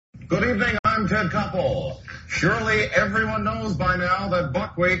Good evening, I'm Ted Koppel. Surely everyone knows by now that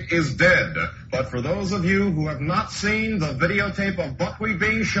buckwheat is dead. But for those of you who have not seen the videotape of buckwheat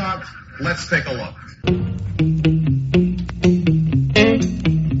being shot, let's take a look.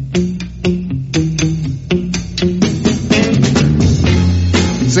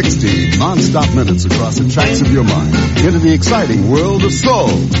 60 non-stop minutes across the tracks of your mind into the exciting world of soul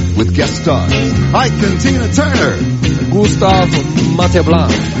with guest stars Ike and Tina Turner, Gustav Mateblanc,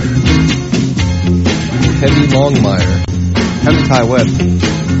 Henry Longmire, and Ty Webb,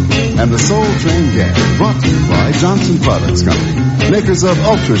 and the Soul Train Gang, brought to you by Johnson Products Company, makers of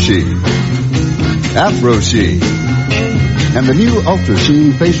Ultra Sheen, Afro Sheen, and the new Ultra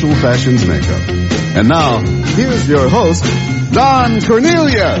Sheen Facial Fashions Makeup. And now, here's your host, Don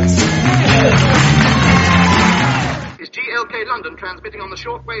Cornelius. Is GLK London transmitting on the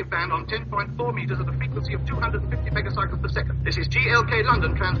shortwave band on 10.4 meters at a frequency of 250 megacycles per second. This is GLK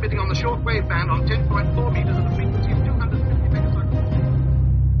London transmitting on the shortwave band on 10.4 meters at a frequency of 250 megacycles per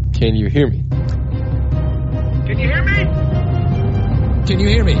second. Can you hear me? Can you hear me? Can you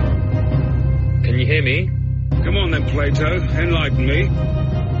hear me? Can you hear me? Come on then, Plato, enlighten me.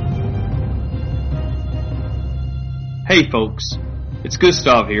 Hey folks, it's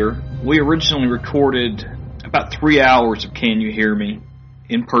Gustav here. We originally recorded about 3 hours of Can You Hear Me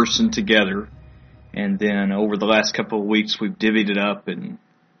in person together, and then over the last couple of weeks we've divvied it up and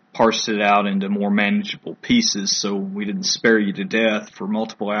parsed it out into more manageable pieces so we didn't spare you to death for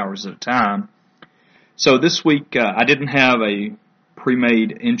multiple hours at a time. So this week I didn't have a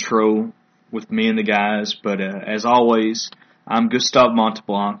pre-made intro with me and the guys, but as always, I'm Gustav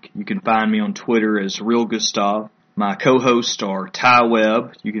Monteblanc. You can find me on Twitter as Real Gustav. My co-hosts are Ty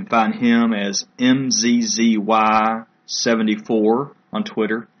Webb. You can find him as MZZY74 on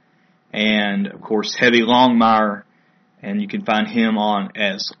Twitter. And, of course, Heavy Longmire, and you can find him on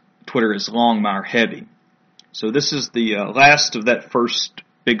as Twitter as Longmire Heavy. So this is the last of that first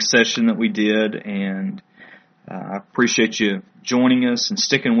big session that we did, and I appreciate you joining us and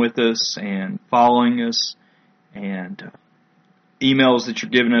sticking with us and following us, and emails that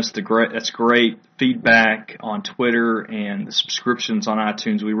you're giving us, that's great. Feedback on Twitter and the subscriptions on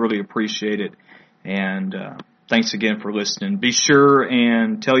iTunes, we really appreciate it. And thanks again for listening. Be sure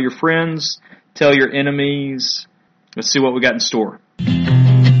and tell your friends, tell your enemies. Let's see what we got in store.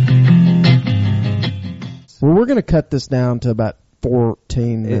 Well, we're going to cut this down to about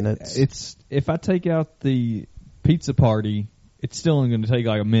 14 minutes. It's if I take out the pizza party, it's still only going to take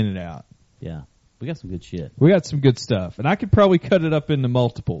like a minute out. Yeah. We got some good shit. We got some good stuff. And I could probably cut it up into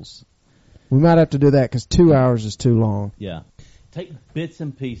multiples. We might have to do that because 2 hours is too long. Yeah. Take bits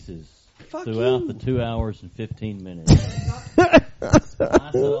and pieces Fuck throughout you. the 2 hours and 15 minutes. Slice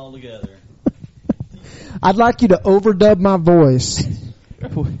it all together. I'd like you to overdub my voice.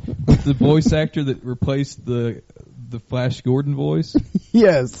 The voice actor that replaced the Flash Gordon voice?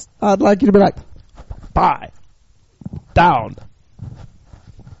 Yes. I'd like you to be like, bye. Down.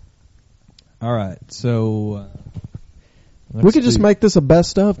 All right, so we could just make this a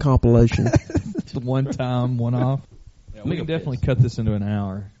best of compilation. one time, one off. Yeah, we can definitely cut this into an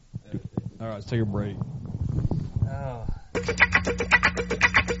hour. All right, let's take a break. Oh.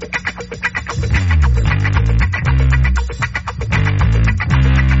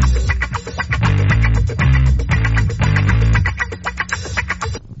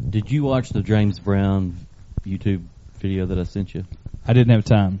 Did you watch the James Brown YouTube video that I sent you? I didn't have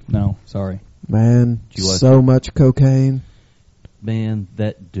time. No, sorry. Man, so much cocaine. Man,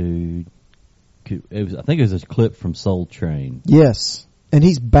 that dude. I think it was a clip from Soul Train. Yes. And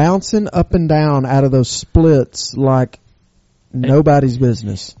he's bouncing up and down out of those splits like nobody's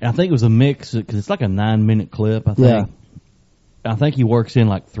business. I think it was a mix because it's like a 9-minute clip, I think. Yeah. I think he works in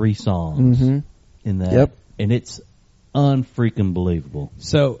like 3 songs in that. Yep. And it's unfreaking believable.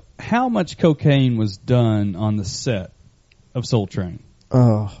 So, how much cocaine was done on the set of Soul Train?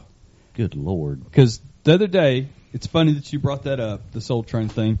 Oh. Good Lord. Because the other day, it's funny that you brought that up, the Soul Train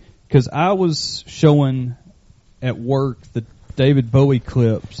thing, because I was showing at work the David Bowie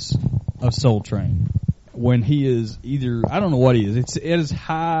clips of Soul Train when he is either, I don't know what he is, it's at his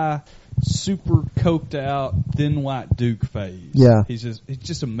high, super coked out, thin white Duke phase. Yeah. He's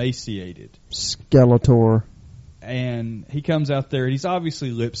just emaciated. Skeletor. And he comes out there, and he's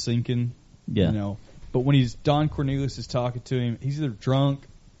obviously lip syncing, Yeah. you know, but when Don Cornelius is talking to him, he's either drunk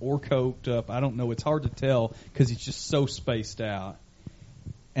or coked up. I don't know. It's hard to tell because he's just so spaced out.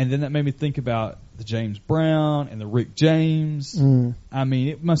 And then that made me think about the James Brown and the Rick James. I mean,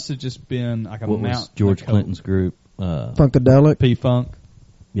 it must have just been like a what mountain. was George Clinton's group? Funkadelic. P-Funk.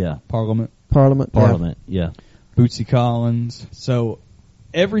 Yeah. Parliament. Parliament. Yeah. Bootsy Collins. So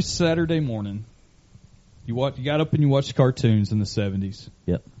every Saturday morning, you got up and you watched cartoons in the 70s.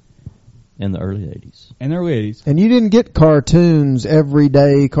 Yep. In the early 80s. And the early 80s. And you didn't get cartoons every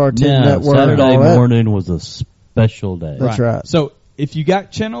day, Cartoon Network. Saturday all that. morning was a special day. That's right. So if you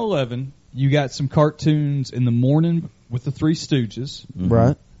got Channel 11, you got some cartoons in the morning with the Three Stooges. Mm-hmm.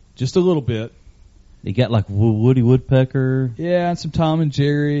 Right. Just a little bit. You got like Woody Woodpecker. Yeah, and some Tom and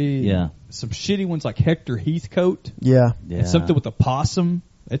Jerry. Yeah. Some shitty ones like Hector Heathcote. Yeah. And something with a possum.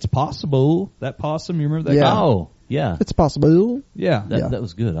 It's possible. That possum, you remember that Yeah. guy? Oh, yeah. It's possible. Yeah. That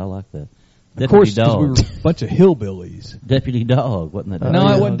was good. I like that. Of course, Deputy because we were Dog. a bunch of hillbillies. Deputy Dog, wasn't that? No,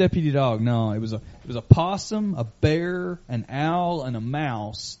 yeah. it wasn't Deputy Dog. No, it was a possum, a bear, an owl, and a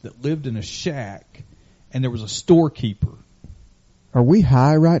mouse that lived in a shack, and there was a storekeeper. Are we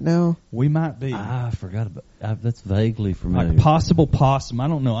high right now? We might be. I forgot about that's vaguely familiar. Like Possible Possum. I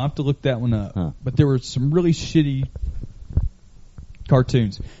don't know. I have to look that one up. Huh. But there were some really shitty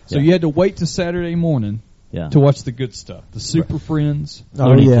cartoons. So Yeah. you had to wait to Saturday morning Yeah. to watch the good stuff. The Super Friends, Oh,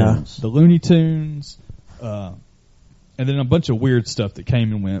 Looney yeah. Tunes. the Looney Tunes, and then a bunch of weird stuff that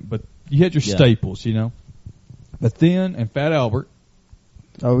came and went. But you had your Yeah. staples, you know. But then, and Fat Albert.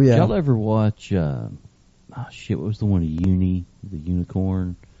 Oh, yeah. Y'all ever watch? What was the one? The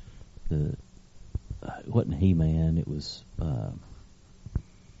unicorn. It wasn't He-Man. It was.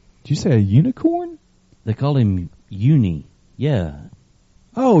 Did you say a unicorn? They called him Uni. Yeah,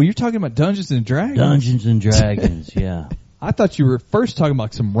 Oh, you're talking about Dungeons and Dragons. Dungeons and Dragons. Yeah. I thought you were first talking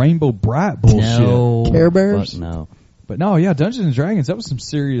about some Rainbow Bright bullshit. No. Care Bears? Fuck no. But no, yeah, Dungeons and Dragons, that was some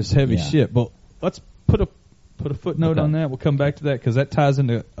serious heavy Yeah. shit. But let's put a footnote Okay. on that. We'll come back to that because that ties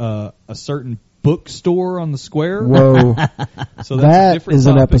into a certain bookstore on the square. Whoa. So that's a That different is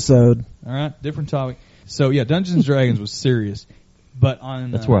an topic. episode. All right, different topic. So yeah, Dungeons and Dragons was serious. But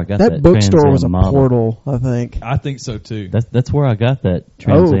on That's where I got that. That bookstore Trans was a Am model. portal, I think. I think so too. That's where I got that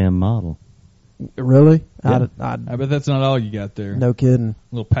Trans Am model. Really? Yeah. I bet that's not all you got there. No kidding.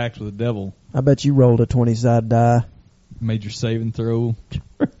 A little pact with the devil. I bet you rolled a 20-side die. Made your save and throw.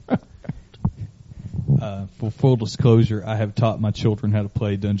 For full disclosure, I have taught my children how to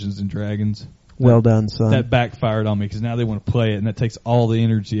play Dungeons and Dragons. Well done, son. That backfired on me because now they want to play it, and that takes all the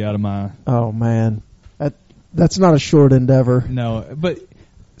energy out of my. Oh, man. That's not a short endeavor. No, but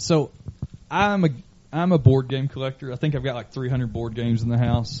so I'm a board game collector. I think I've got like 300 board games in the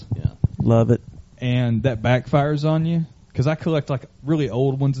house. Yeah. Love it. And that backfires on you because I collect like really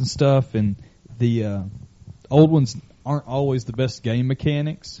old ones and stuff, and the old ones aren't always the best game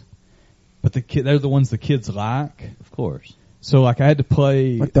mechanics, but they're the ones the kids like. Of course. So like I had to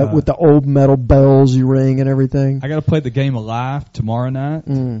play Like that with the old metal bells you ring and everything. I got to play the game of life tomorrow night.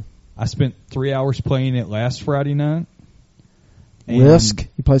 Mm. I spent 3 hours playing it last Friday night. And Risk?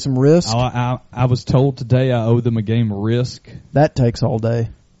 You play some Risk? I was told today I owe them a game of Risk. That takes all day.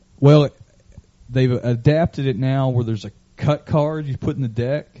 Well, they've adapted it now where there's a cut card you put in the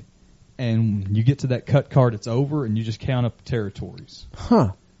deck, and you get to that cut card, it's over, and you just count up territories.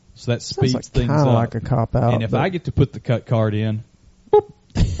 Huh. So that speeds Sounds things kind of up. like a cop-out. And if but I get to put the cut card in,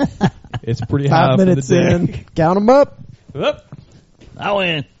 it's pretty high 5 up minutes in the in, deck. count them up. Up. I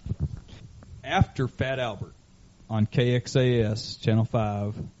win. After Fat Albert on KXAS Channel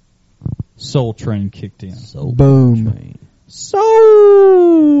 5, Soul Train kicked in. Soul Boom. Train.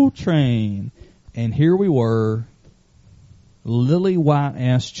 Soul Train. And here we were, lily white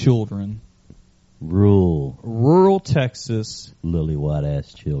ass children, rural Texas, Lily white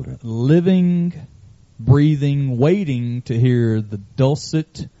ass children. living, breathing, waiting to hear the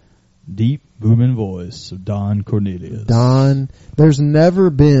dulcet, deep booming voice of Don Cornelius. Don, there's never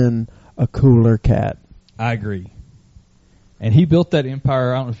been a cooler cat. I agree. And he built that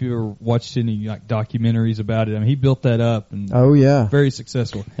empire. I don't know if you ever watched any like documentaries about it. I mean, he built that up and Oh, yeah. very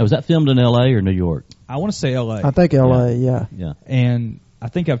successful. Now, was that filmed in L.A. or New York? I want to say L.A. I think L.A., yeah. Yeah. And I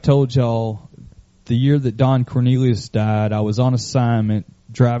think I've told y'all the year that Don Cornelius died, I was on assignment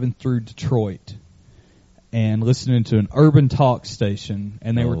driving through Detroit and listening to an urban talk station,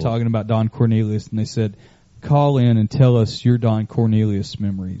 and they were talking about Don Cornelius, and they said, call in and tell us your Don Cornelius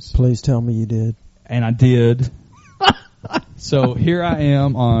memories. Please tell me you did. And I did. So here I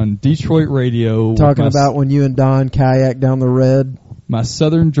am on Detroit radio. Talking with about when you and Don kayak down the red. my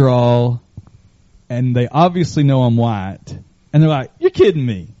southern drawl, and they obviously know I'm white. And they're like, you're kidding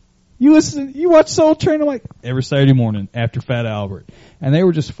me. You watch Soul Train? I'm like, every Saturday morning after Fat Albert. And they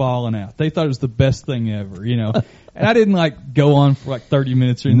were just falling out. They thought it was the best thing ever, you know. And I didn't like go on for like 30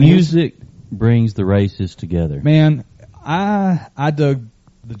 minutes or anything. Music brings the races together. Man, I dug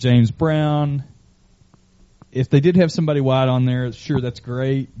the James Brown. If they did have somebody white on there, sure, that's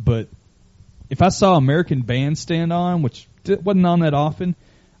great. But if I saw American Bandstand on, which wasn't on that often.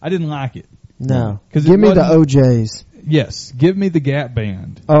 I didn't like it. No. 'Cause Give it me the wasn't- OJs. Yes, give me the Gap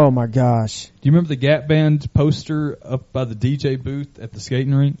Band. Oh my gosh. Do you remember the Gap Band poster up by the DJ booth at the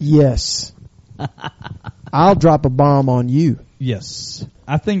skating rink? Yes. I'll drop a bomb on you. Yes.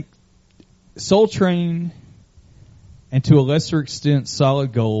 I think Soul Train, and to a lesser extent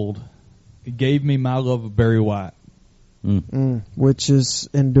Solid Gold, gave me my love of Barry White. Which is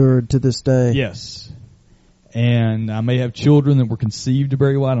endured to this day. Yes. And I may have children that were conceived of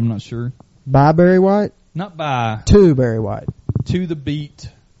Barry White, I'm not sure. By Barry White? Not by. To Barry White. To the beat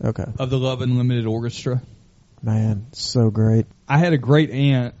Okay. of the Love Unlimited Orchestra. Man, so great. I had a great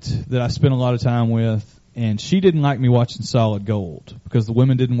aunt that I spent a lot of time with, and she didn't like me watching Solid Gold because the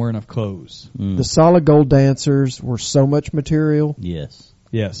women didn't wear enough clothes. The Solid Gold dancers were so much material. Yes.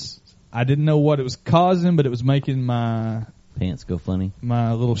 Yes. I didn't know what it was causing, but it was making my Pants go funny.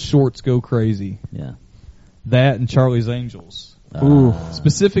 my little shorts go crazy. Yeah. That and Charlie's Angels. Ooh.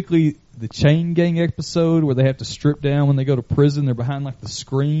 Specifically, the Chain Gang episode where they have to strip down when they go to prison. They're behind like the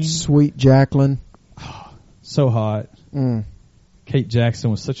screen. Sweet Jacqueline. So hot. Kate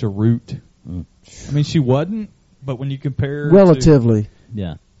Jackson was such a root. I mean, she wasn't, but when you compare her Relatively.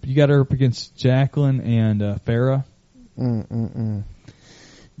 Yeah. you got her up against Jacqueline and Farrah.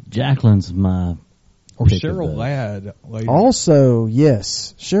 Jacqueline's my Or pick of Cheryl those. Ladd. Later. Also,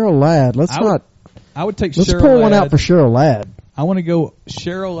 yes, Cheryl Ladd. Let's take Let's Cheryl pull Ladd. one out for Cheryl Ladd. I want to go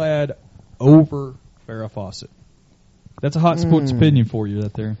Cheryl Ladd over Farrah Fawcett. That's a hot sports opinion for you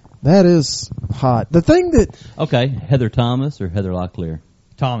right there. That is hot. The thing that Okay, Heather Thomas or Heather Locklear?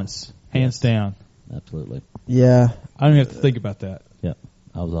 Thomas, hands down. Absolutely. Yeah. I don't even have to think about that. Yep.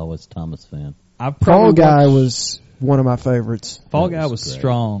 I was always a Thomas fan. I've Fall probably Guy watched- was one of my favorites. Fall That Guy was was great.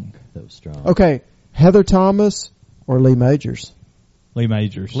 strong. That was strong. Okay, Heather Thomas or Lee Majors? Lee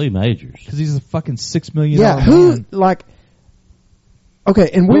Majors. Lee Majors. Because he's a fucking $6 million Yeah, who man. like? Okay,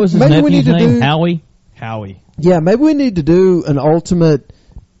 and What was his maybe we nephew's need to name? do Howie? Howie. Yeah, maybe we need to do an ultimate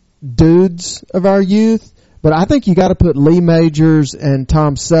dudes of our youth. But I think you got to put Lee Majors and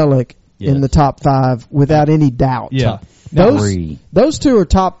Tom Selleck in the top 5 without any doubt. Yeah. Those two are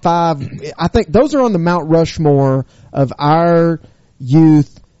top 5. I think those are on the Mount Rushmore of our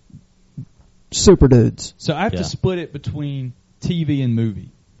youth super dudes. So I have to split it between TV and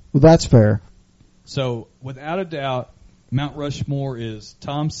movie. Well, that's fair. So without a doubt, Mount Rushmore is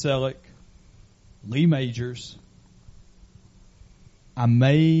Tom Selleck, Lee Majors. I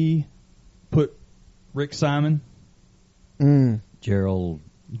may put Rick Simon. Gerald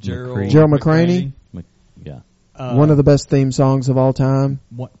McCraney. Yeah. One of the best theme songs of all time.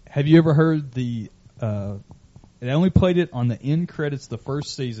 Have you ever heard the... they only played it on the end credits the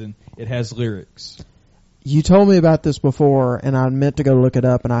first season. It has lyrics. You told me about this before, and I meant to go look it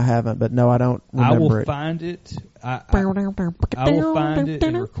up, and I haven't. But no, I don't remember I will it. find it. I will find it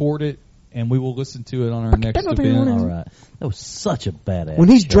and record it, and we will listen to it on our next event. All right. That was such a badass When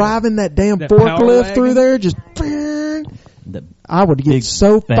he's show. driving that damn That power forklift wagon? through there, just That I would get big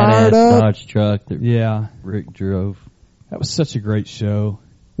so fired fat-ass up. Dodge truck that Yeah. Rick drove. That was such a great show.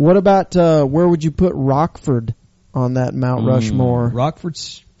 What about where would you put Rockford on that Mount Rushmore?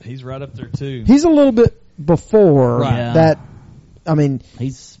 Rockford's, he's right up there too. He's a little bit before Right. that. I mean,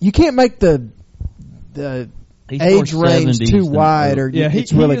 you can't make the He's age more range 70s too than wide, or Yeah,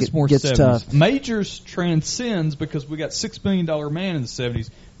 it's really is more gets 70s. tough. Majors transcends because we got $6 Million Man in the 70s,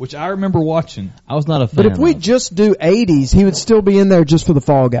 which I remember watching. I was not a fan. But if we of. just do 80s, he would still be in there just for the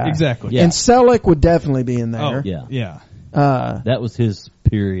Fall Guy. Exactly. Yeah. And Selleck would definitely be in there. Oh, Yeah. yeah. That was his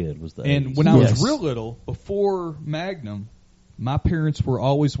period. Was the And 80s. when I was Yes. real little, before Magnum, my parents were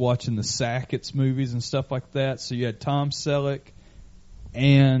always watching the Sackett's movies and stuff like that. So you had Tom Selleck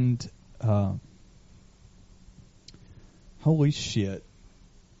and holy shit,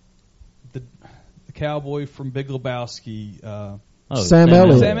 the cowboy from Big Lebowski, Sam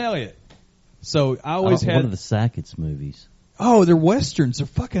Elliott. Sam Elliott. So I always one had. of the Sackett's movies. Oh, they're westerns. They're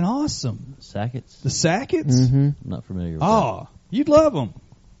fucking awesome. Sackett's? The Sackett's. Mm-hmm. I'm not familiar with Oh, you'd love them.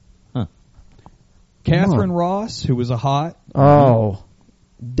 Huh. Catherine Ross, who was a hot. Oh,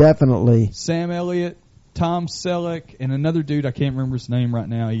 definitely. Sam Elliott, Tom Selleck, and another dude, I can't remember his name right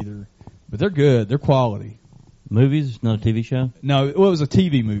now either. But they're good. They're quality. that. Movies? Not a TV show? No, it was a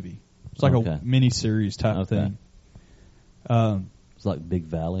TV movie. It's like Okay. a mini-series type thing. It's like Big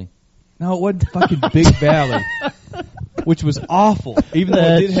Valley. No, it wasn't fucking Big Valley, which was awful, even though it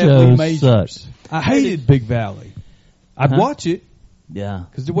That did have show Lee Majors. sucked. I hated Big Valley. I'd Huh? watch it Yeah.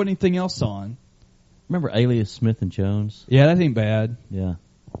 because there wasn't anything else on. Remember Alias Smith and Jones? Yeah, that ain't bad. Yeah.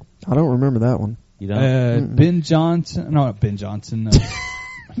 I don't remember that one. You don't? Ben Johnson. No, not Ben Johnson.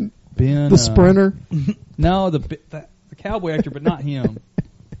 Ben. The Sprinter. No, the the cowboy actor, but not him.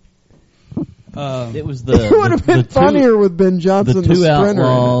 It was It would have been funnier with Ben Johnson, the two sprinter.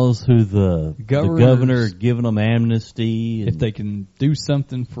 outlaws who the governor had given them amnesty. If they can do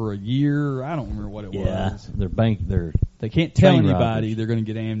something for a year, I don't remember what it was. They can't tell train anybody robbers. they're going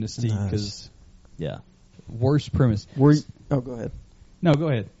to get amnesty because worst premise. Go ahead. No, go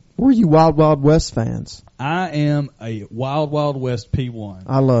ahead. Were you Wild Wild West fans? I am a Wild Wild West P1.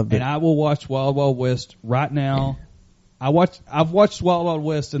 I loved it. And I will watch Wild Wild West right now. I've watched Wild Wild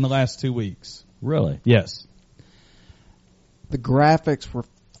West in the last 2 weeks. Really? Yes. The graphics were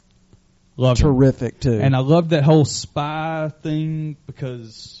Loved terrific too. And I loved that whole spy thing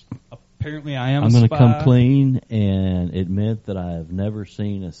because apparently I'm going to spy. come clean and admit that I have never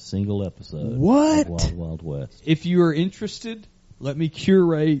seen a single episode What? of Wild Wild West. If you are interested, let me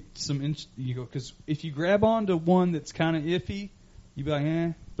curate some. Because if you grab onto one that's kind of iffy, you'd be like,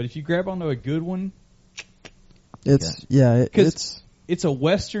 eh. But if you grab onto a good one, it's a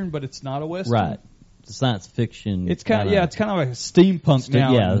Western, but it's not a Western. Right. It's a science fiction. It's kind of it's kind of like a steampunk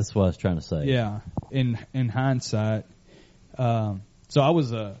now. Yeah, that's what I was trying to say. Yeah, in hindsight. So I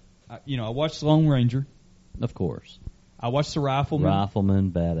was I watched Lone Ranger. Of course. I watched The Rifleman.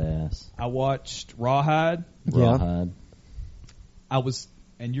 Rifleman, badass. I watched Rawhide. Rawhide.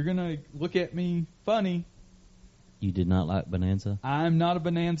 And you're gonna look at me funny. You did not like Bonanza? I'm not a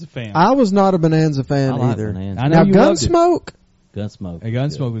Bonanza fan. I was not a Bonanza fan I like either. Bonanza. I know Now you loved it. Gunsmoke, Gunsmoke.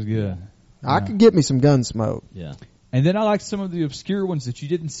 Gunsmoke was good. I could get me some Gunsmoke. Yeah. And then I like some of the obscure ones that you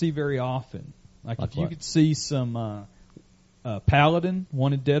didn't see very often. Like if you what? could see some Paladin,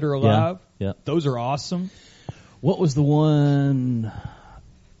 Wanted Dead or Alive. Yeah. Those are awesome. What was the one?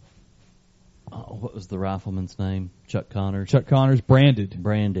 What was the rifleman's name? Chuck Connors. Chuck Connors, Branded.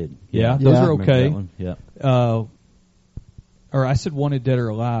 Yeah. Those Yeah. are okay. That one. Yeah. Or I said Wanted Dead or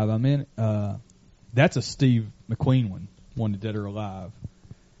Alive. I mean, that's a Steve McQueen one. Wanted Dead or Alive.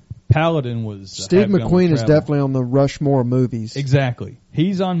 Paladin was Steve Have Gun McQueen Will is Travel. definitely on the Rushmore movies. Exactly.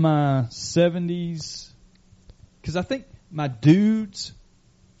 He's on my 70s. Because I think my dudes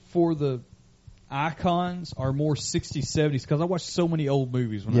for the icons are more 60s, 70s. Because I watched so many old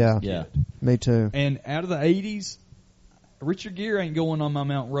movies when I was a kid. Me too. And out of the 80s, Richard Gere ain't going on my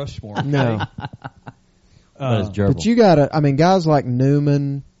Mount Rushmore. No. Gerbil. But you gotta, guys like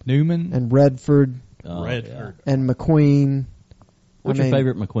Newman and Redford Redford. and McQueen. What's your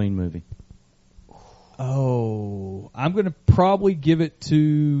favorite McQueen movie? Oh, I'm going to probably give it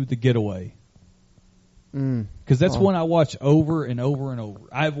to The Getaway. Because that's one I watch over and over and over.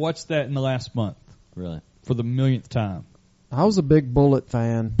 I've watched that in the last month. Really? For the millionth time. I was a big Bullet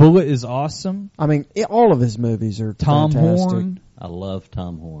fan. Bullet is awesome. All of his movies are Tom fantastic. Horn. I love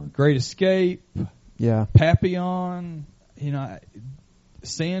Tom Horn. Great Escape. Yeah. Papillon.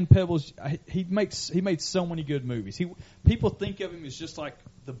 Sand Pebbles. He made so many good movies. People think of him as just like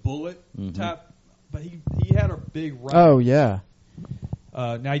the Bullet type, but he had a big run. Oh yeah.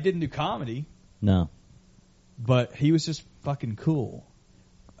 Now he didn't do comedy. No. But he was just fucking cool.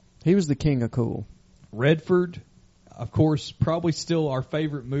 He was the king of cool. Redford, of course, probably still our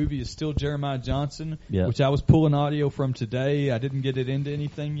favorite movie is still Jeremiah Johnson, which I was pulling audio from today. I didn't get it into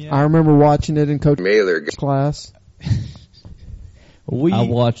anything yet. I remember watching it in Coach Mailer's class. I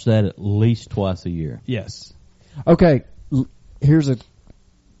watch that at least twice a year. Yes. Okay, here's a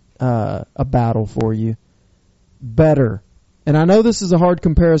battle for you. Better. And I know this is a hard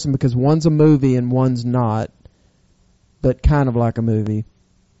comparison because one's a movie and one's not, but kind of like a movie.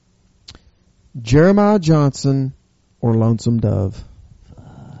 Jeremiah Johnson or Lonesome Dove?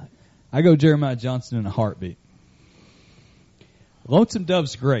 I go Jeremiah Johnson in a heartbeat. Lonesome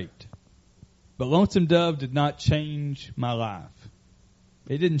Dove's great, but Lonesome Dove did not change my life.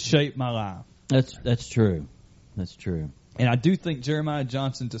 It didn't shape my life. That's true. That's true. And I do think Jeremiah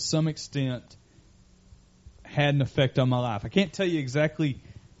Johnson, to some extent, had an effect on my life. I can't tell you exactly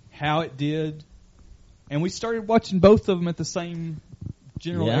how it did. And we started watching both of them at the same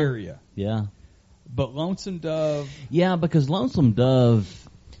general area. Yeah. But Lonesome Dove... Yeah, because Lonesome Dove,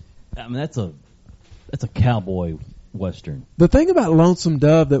 that's a cowboy western. The thing about Lonesome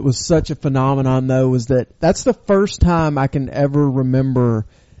Dove that was such a phenomenon, though, was that's the first time I can ever remember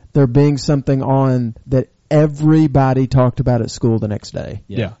there being something on that everybody talked about at school the next day.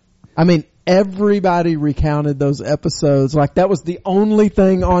 Yeah. Everybody recounted those episodes like that was the only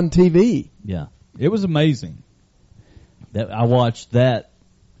thing on TV. Yeah. It was amazing. I watched that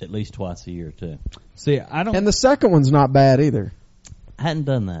at least twice a year, too. See, I don't... And the second one's not bad either. I hadn't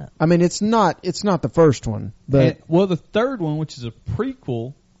done that. It's not the first one, but the third one, which is a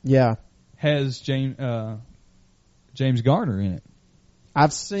prequel, yeah, has James Garner in it. I've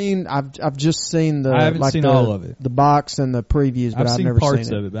just seen the. I haven't seen all of it. The box and the previews, but I've seen never parts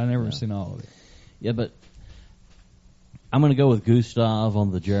seen it. of it, but I've never seen all of it. Yeah, but I'm going to go with Gustav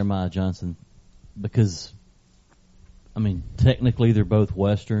on the Jeremiah Johnson because, I mean, technically they're both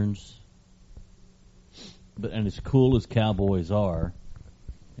westerns, and as cool as cowboys are,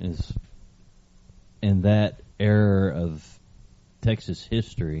 is in that era of Texas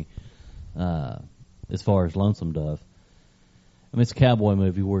history, as far as Lonesome Dove. I mean, it's a cowboy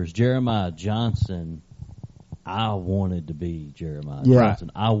movie, whereas Jeremiah Johnson, I wanted to be Jeremiah Johnson.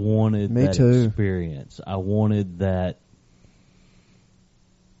 I wanted that experience. I wanted that,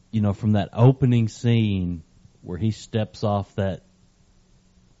 from that opening scene where he steps off that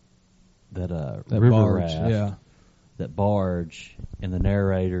river barge, raft, that barge, and the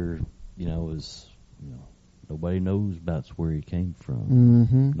narrator, is, nobody knows about where he came from.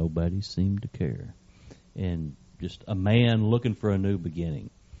 Mm-hmm. Nobody seemed to care. And just a man looking for a new beginning.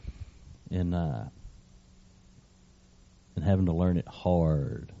 And having to learn it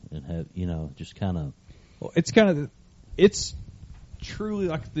hard and have, just kind of. Well, it's truly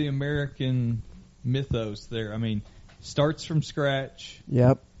like the American mythos there. I mean, starts from scratch.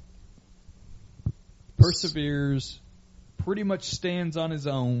 Yep. Perseveres, pretty much stands on his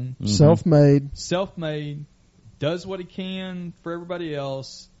own. Mm-hmm. Self-made, does what he can for everybody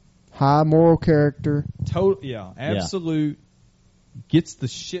else. High moral character. Absolute. Gets the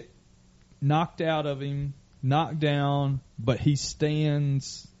shit knocked out of him, knocked down, but he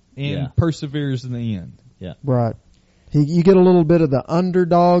stands and perseveres in the end. Yeah. Right. You get a little bit of the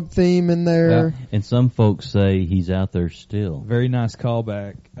underdog theme in there. Yeah. And some folks say he's out there still. Very nice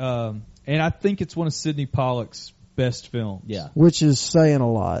callback. And I think it's one of Sidney Pollack's best films. Yeah. Which is saying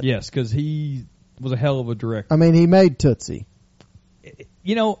a lot. Yes, because he was a hell of a director. I mean, he made Tootsie.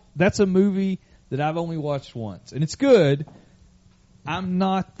 That's a movie that I've only watched once, and it's good. I'm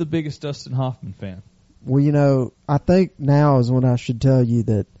not the biggest Dustin Hoffman fan. Well, I think now is when I should tell you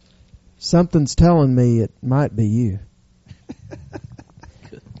that something's telling me it might be you.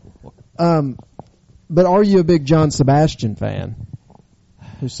 But are you a big John Sebastian fan?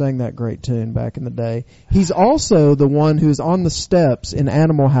 Who sang that great tune back in the day? He's also the one who's on the steps in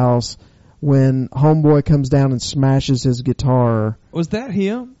Animal House when Homeboy comes down and smashes his guitar. Was that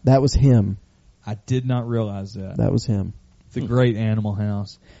him? That was him. I did not realize that. That was him. It's a great Animal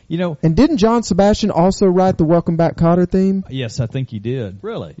House. And didn't John Sebastian also write the Welcome Back, Kotter theme? Yes, I think he did.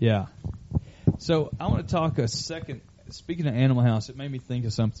 Really? Yeah. So I want to talk a second. Speaking of Animal House, it made me think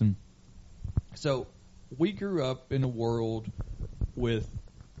of something. So we grew up in a world with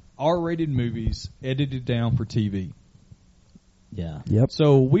R-rated movies edited down for TV. Yeah. Yep.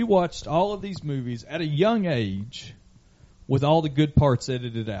 So we watched all of these movies at a young age with all the good parts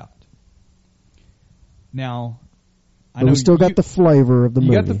edited out. Now, I know we still got the flavor of the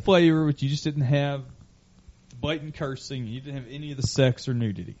movie. You got the flavor, but you just didn't have blatant cursing. You didn't have any of the sex or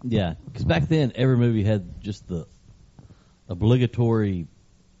nudity. Yeah, because back then every movie had just the obligatory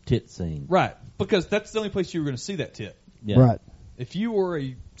tit scene. Right, because that's the only place you were going to see that tit. Yeah. Right. If you were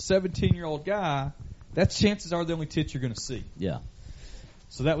a 17-year-old guy, that's chances are the only tit you're going to see. Yeah.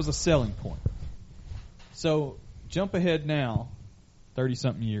 So that was a selling point. So jump ahead now,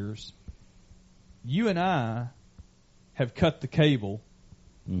 30-something years. You and I have cut the cable,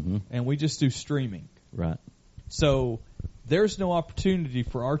 and we just do streaming. Right. So there's no opportunity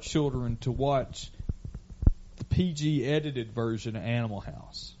for our children to watch the PG edited version of Animal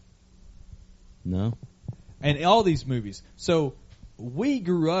House. No. And all these movies. So we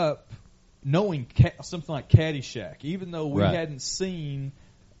grew up knowing something like Caddyshack, even though we hadn't seen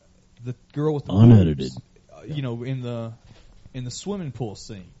the girl with the unedited, boobs, in the swimming pool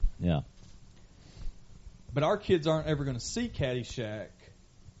scene. Yeah. But our kids aren't ever going to see Caddyshack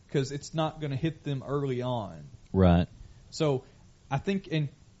because it's not going to hit them early on. Right. So I think, and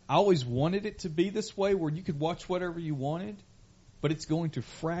I always wanted it to be this way where you could watch whatever you wanted, but it's going to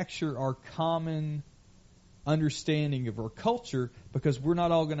fracture our common understanding of our culture because we're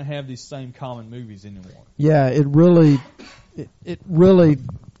not all going to have these same common movies anymore. Yeah, it really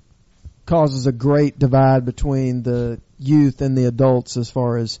causes a great divide between the youth and the adults as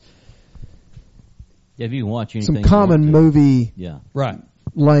far as if you can watch anything, some common movie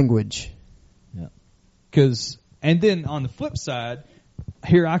language. Yeah. And then on the flip side,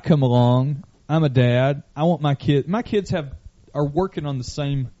 here I come along. I'm a dad. I want my kids. My kids are working on the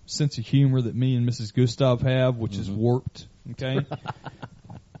same sense of humor that me and Mrs. Gustav have, which is warped. Okay.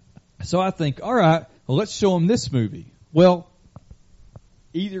 So I think, all right, well, let's show them this movie. Well,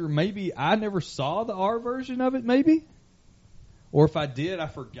 either maybe I never saw the R version of it, maybe. Or if I did, I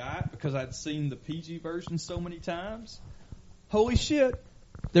forgot because I'd seen the PG version so many times. holy shit,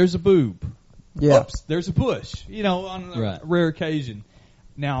 there's a boob. Yeah. Oops, there's a bush. You know, on a rare occasion.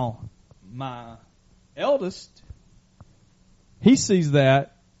 Now, my eldest, he sees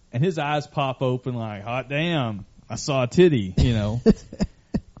that, and his eyes pop open like, hot damn, I saw a titty, you know.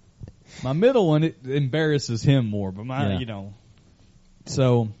 My middle one, it embarrasses him more, but you know.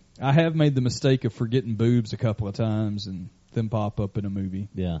 So I have made the mistake of forgetting boobs a couple of times and them pop up in a movie.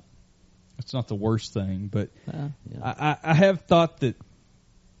 Yeah. It's not the worst thing, but I have thought that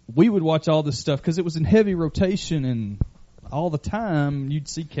we would watch all this stuff because it was in heavy rotation and all the time you'd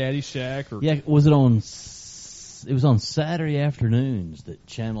see Caddyshack. Was it on? It was on Saturday afternoons that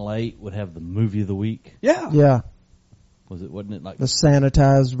Channel 8 would have the movie of the week. Yeah. Wasn't it like the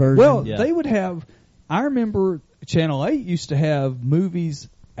sanitized version? Well, they would have. I remember Channel 8 used to have movies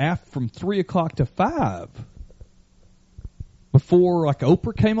from 3 o'clock to 5. Before like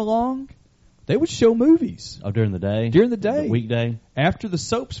Oprah came along, they would show movies. Oh, during the day? During the day. The weekday? After the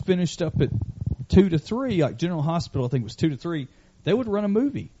soaps finished up at 2 to 3, like General Hospital, I think was 2 to 3, they would run a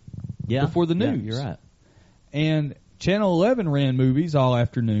movie before the news. Yeah, you're right. And Channel 11 ran movies all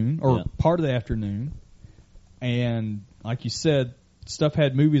afternoon, or part of the afternoon. And like you said, stuff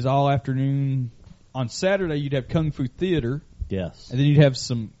had movies all afternoon. On Saturday, you'd have Kung Fu Theater. Yes. And then you'd have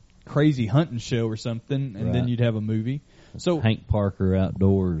some crazy hunting show or something, and then you'd have a movie. So Hank Parker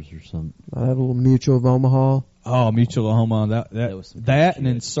Outdoors or something. I had a little Mutual of Omaha. Oh, Mutual of Omaha. That and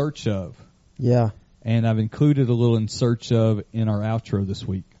In Search Of. Yeah. And I've included a little In Search Of in our outro this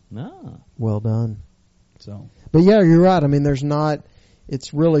week. Well done. So, but yeah, you're right. I mean,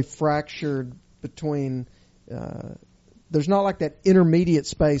 it's really fractured between, there's not like that intermediate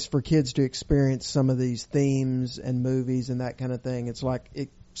space for kids to experience some of these themes and movies and that kind of thing. It's like, it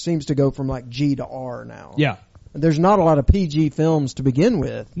seems to go from like G to R now. Yeah. There's not a lot of PG films to begin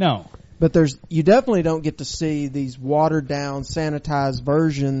with. No. But you definitely don't get to see these watered down, sanitized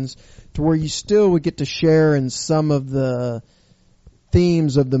versions to where you still would get to share in some of the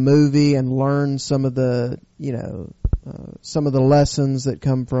themes of the movie and learn some of the, some of the lessons that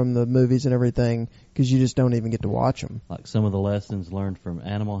come from the movies and everything, because you just don't even get to watch them. Like some of the lessons learned from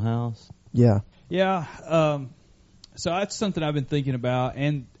Animal House? Yeah. Yeah. So that's something I've been thinking about.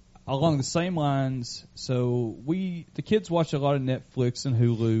 And along the same lines, so the kids watch a lot of Netflix and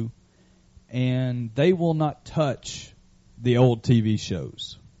Hulu, and they will not touch the old TV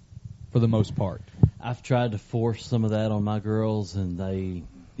shows for the most part. I've tried to force some of that on my girls, and they...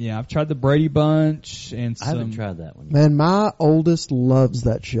 Yeah, I've tried the Brady Bunch and I haven't tried that one yet. Man, my oldest loves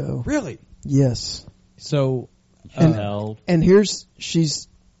that show. Really? Yes. So... And she's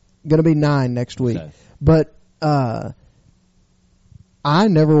going to be 9 next week. Okay. But I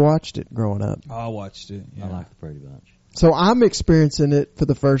never watched it growing up. I watched it. Yeah. I like the Brady Bunch. So I'm experiencing it for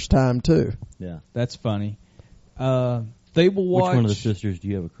the first time, too. Yeah. That's funny. They will watch... Which one of the sisters do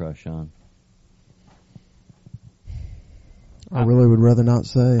you have a crush on? I really would rather not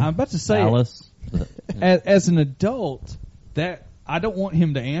say. I'm about to say... Alice? As an adult, that I don't want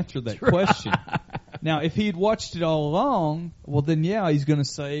him to answer that question. Now, if he'd watched it all along, well, then, yeah, he's going to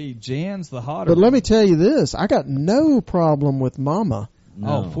say Jan's the hotter But one. let me tell you this. I got no problem with Mama.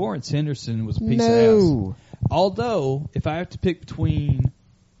 No. Oh, Florence Henderson was a piece of No. ass. Although, if I have to pick between...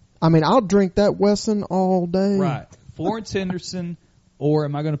 I mean, I'll drink that Wesson all day. Right. Florence Henderson, or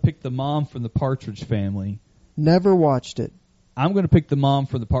am I going to pick the mom from the Partridge Family? Never watched it. I'm going to pick the mom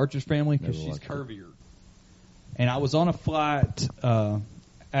from the Partridge Family because she's curvier. And I was on a flight out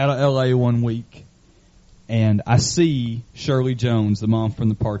of L.A. one week, and I see Shirley Jones, the mom from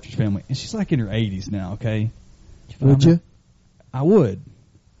the Partridge Family, and she's like in her 80s now, okay? Would you? I would.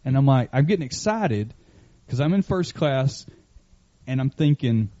 And I'm like, I'm getting excited because I'm in first class, and I'm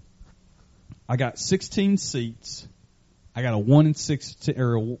thinking, I got 16 seats. I got a 1 in 16,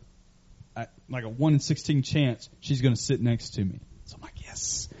 or like a 1 in 16 chance she's going to sit next to me. So I'm like,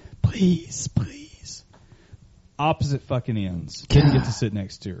 yes, please, please. Opposite fucking ends. Didn't get to sit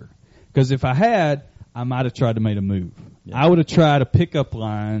next to her. Because if I had, I might have tried to make a move. Yeah. I would have tried a pickup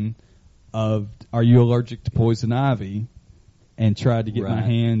line of, are you allergic to poison ivy? And tried to get my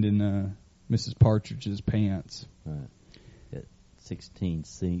hand in Mrs. Partridge's pants. Right. Got 16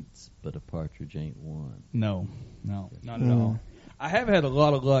 seats, but a partridge ain't one. No, not at all. I have had a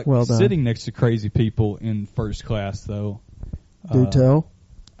lot of luck sitting next to crazy people in first class, though. Do tell.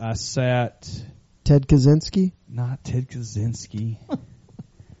 I sat... Ted Kaczynski? Not Ted Kaczynski.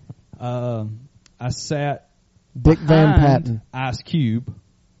 I sat... Dick Van Patten. Ice Cube.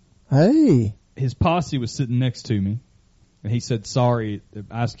 Hey. His posse was sitting next to me. And he said sorry at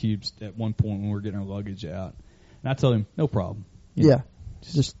Ice Cube's at one point when we were getting our luggage out. And I told him, no problem. Yeah.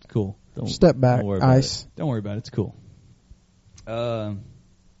 Just cool. Step back, Ice. Don't worry about it. It's cool.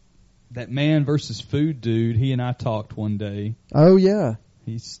 that Man versus Food dude, he and I talked one day. Oh, yeah.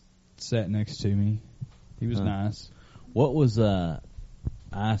 He sat next to me. He was nice. What was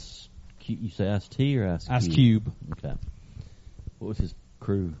Ice? You say Ice T or Ice Cube? Ice Cube. Okay. What was his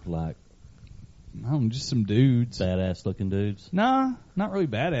crew like? I don't know, just some dudes. Badass looking dudes? Nah, not really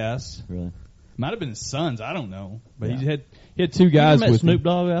badass. Really? Might have been his sons. I don't know. But Yeah. he had two guys Have you ever met with Snoop him.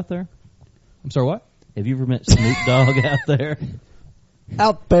 Dogg out there? I'm sorry, what? Have you ever met Snoop Dogg out there?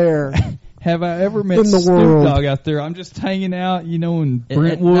 Out there. Have I ever met In the Snoop world. Dogg out there? I'm just hanging out, in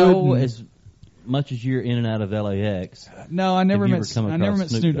Brentwood. No, and- as much as you're in and out of LAX. No, I never Have you met. ever come I never met across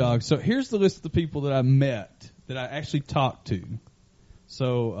Snoop Snoop Dogg. Dogg? So here's the list of the people that I met that I actually talked to.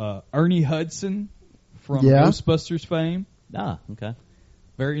 So Ernie Hudson from Yeah. Ghostbusters fame, Ah, okay.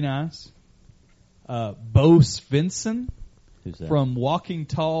 very nice. Bo Svensson Who's that? from Walking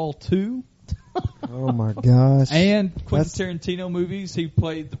Tall 2, Oh, my gosh. and Quentin Tarantino movies. He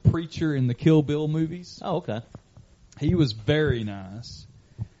played the preacher in the Kill Bill movies. Oh, okay. He was very nice.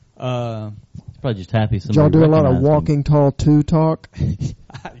 He's probably just happy Did y'all somebody do a lot of recognized him. Walking Tall 2 talk?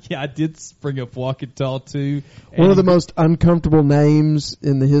 I did bring up Walking Tall 2. One of the most uncomfortable names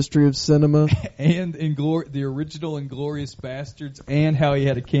in the history of cinema. And the original Inglourious Bastards, and how he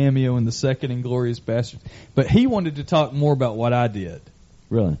had a cameo in the second Inglourious Bastards. But he wanted to talk more about what I did.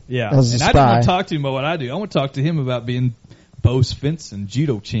 Really? Yeah. As a and I didn't want to spy. talk to him about what I do. I want to talk to him about being Bo Svensson,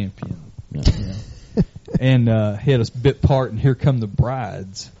 judo champion. Yeah. And he had a bit part in Here Come the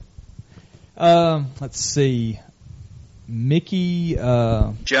Brides. Let's see. Mickey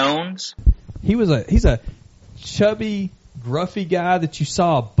Jones. he's a chubby, gruffy guy that you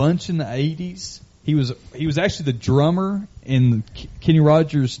saw a bunch in the 80s. He was actually the drummer in Kenny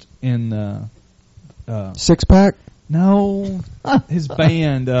Rogers in Six Pack? no, his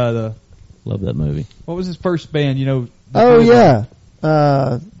band Love that movie. what was his first band, Oh,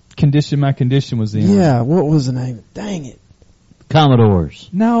 yeah. Condition My Condition was in. Yeah, what was the name? Dang it. Commodores.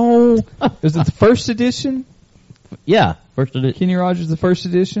 No. Is it the first edition? Yeah, first edition. Kenny Rogers, the first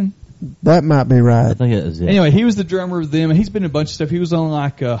edition? That might be I right. think it was it. Anyway, he was the drummer of them, and he's been in a bunch of stuff. He was on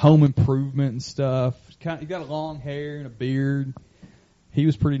like Home Improvement and stuff. He got long hair and a beard. He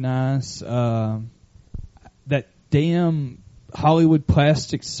was pretty nice. That damn Hollywood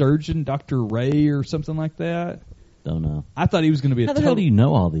plastic surgeon, Dr. Ray or something like that. Don't know. I thought he was going to be How the hell do you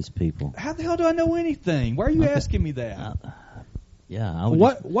know all these people? How the hell do I know anything? Why are you asking me that? Yeah, I would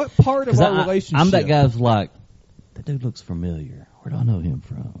What part of our relationship? I'm that guy who's like, that dude looks familiar. Where do I know him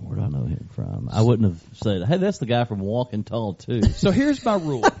from? I wouldn't have said, hey, that's the guy from Walking Tall too. So here's my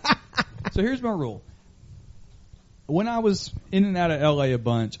rule. When I was in and out of L.A. a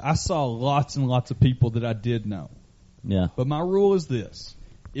bunch, I saw lots and lots of people that I did know. Yeah, But my rule is this.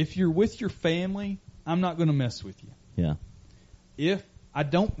 If you're with your family, I'm not going to mess with you. yeah. If I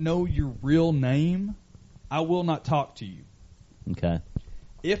don't know your real name, I will not talk to you. Okay.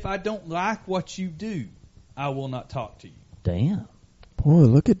 If I don't like what you do, I will not talk to you. Damn. Boy,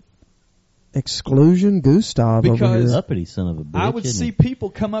 look at Exclusion Gustav over Because- here. Uppity son of a bitch. I would isn't see he? people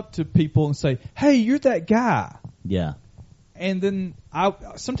come up to people and say, hey, you're that guy. Yeah. And then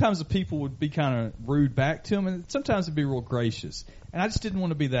sometimes the people would be kind of rude back to him, and sometimes it'd be real gracious. And I just didn't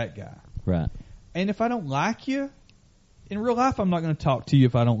want to be that guy. Right. And if I don't like you, in real life, I'm not going to talk to you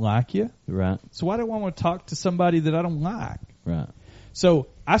if I don't like you. Right. So why do I want to talk to somebody that I don't like? Right. So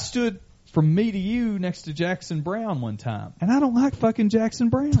I stood from me to you next to Jackson Brown one time, and I don't like fucking Jackson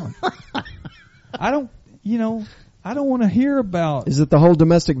Brown. I don't want to hear about. Is it the whole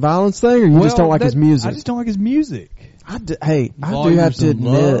domestic violence thing, or you just don't like his music? I just don't like his music. I do have Lawyers to in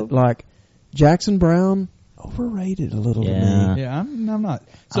admit, Love. like, Jackson Brown, overrated a little to Yeah. me. Yeah, I'm not.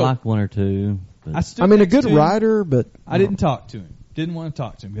 I So like one or two. But I stood I mean, a next good to him. writer, but I didn't talk to him. Didn't want to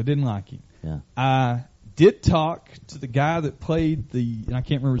talk to him. I didn't like him. yeah. I did talk to the guy that played and I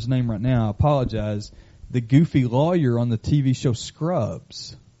can't remember his name right now. I apologize. The goofy lawyer on the TV show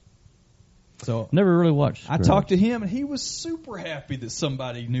Scrubs. So Never really watched. I talked to him, and he was super happy that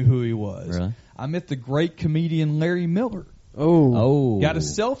somebody knew who he was. Really? I met the great comedian Larry Miller. Oh. Got a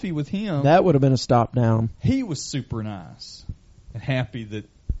selfie with him. that would have been a stop down. He was super nice and happy that.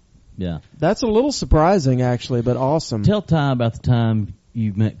 Yeah. That's a little surprising, actually, but awesome. Tell Ty about the time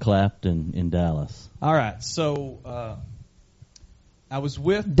you met Clapton in Dallas. All right, so I was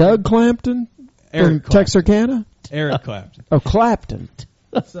with Doug Clapton Eric from Clapton. Texarkana? Eric Clapton. Oh, Clapton.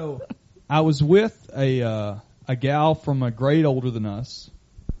 So I was with a gal from a grade older than us.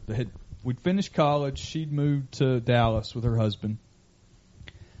 We'd finished college. She'd moved to Dallas with her husband.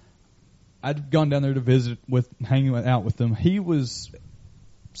 I'd gone down there to visit hanging out with them. He was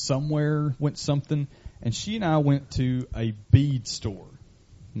somewhere, went something, and she and I went to a bead store,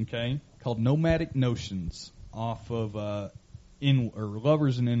 okay, called Nomadic Notions off of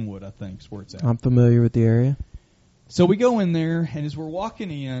Lovers in Inwood, I think is where it's at. I'm familiar with the area. So we go in there, and as we're walking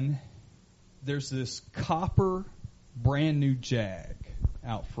in, there's this copper brand new Jag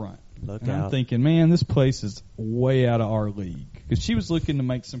out front. Look and out. I'm thinking, man, this place is way out of our league. Because she was looking to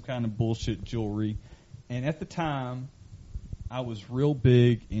make some kind of bullshit jewelry. And at the time, I was real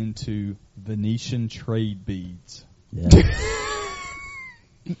big into Venetian trade beads. Yeah.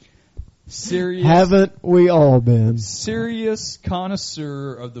 Serious. Haven't we all been? Serious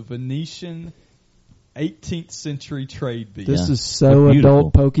connoisseur of the Venetian 18th century trade beads. This Yeah. is so They're beautiful.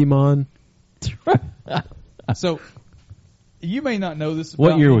 adult Pokemon. So, you may not know this. What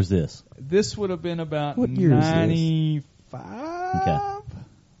about year me. was this? This would have been about What year is this? 95, Okay.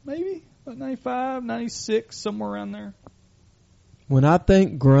 maybe? About 95, 96, somewhere around there. When I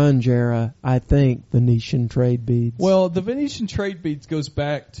think grunge era, I think Venetian trade beads. Well, the Venetian trade beads goes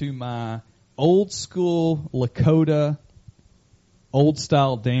back to my old school Lakota, old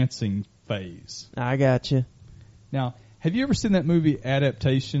style dancing phase. I got you. Now, have you ever seen that movie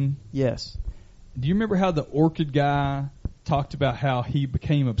Adaptation? Yes. Do you remember how the orchid guy talked about how he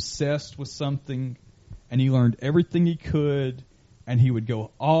became obsessed with something and he learned everything he could and he would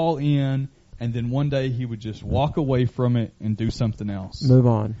go all in and then one day he would just walk away from it and do something else? Move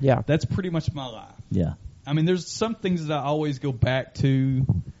on. Yeah. That's pretty much my life. Yeah. I mean, there's some things that I always go back to,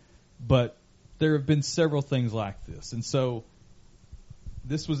 but there have been several things like this. And so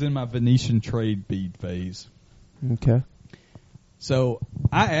this was in my Venetian trade bead phase. Okay. So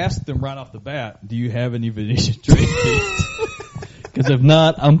I asked them right off the bat, do you have any Venetian trade beads? Because if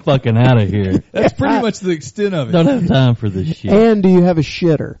not, I'm fucking out of here. That's pretty much the extent of it. Don't have time for this shit. And do you have a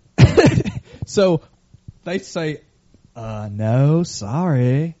shitter? So they say, no,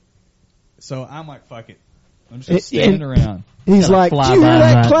 sorry. So I'm like, fuck it. I'm just gonna stand around. He's Gotta like, fly do you hear by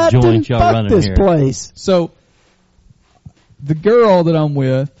that, night Clapton? joint y'all Fuck running this here." place. So the girl that I'm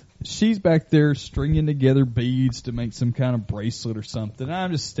with, she's back there stringing together beads to make some kind of bracelet or something.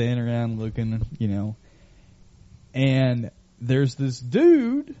 I'm just standing around looking, you know. And there's this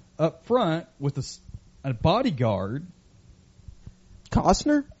dude up front with a bodyguard.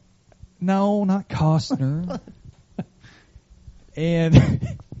 Costner? No, not Costner.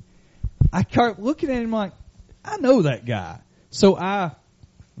 And I kept looking at him like, I know that guy. So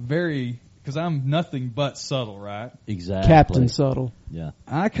because I'm nothing but subtle, right? Exactly. Captain Subtle. Yeah.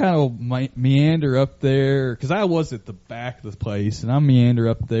 I kind of meander up there because I was at the back of the place, and I meander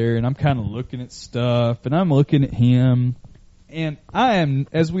up there, and I'm kind of looking at stuff, and I'm looking at him, and I am,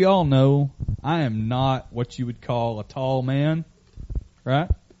 as we all know, I am not what you would call a tall man, right?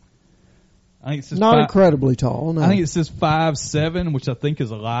 I think it says Not incredibly tall, no. I think it says 5'7", which I think is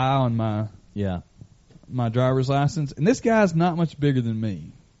a lie on my driver's license, and this guy's not much bigger than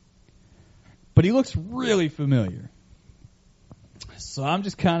me, but he looks really familiar. So I'm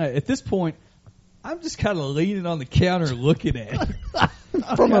just kind of, at this point, I'm just kind of leaning on the counter looking at him.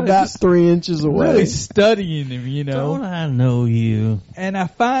 From about 3 inches away. Really studying him, you know. Don't I know you? And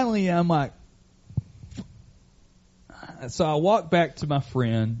I'm like, so I walked back to my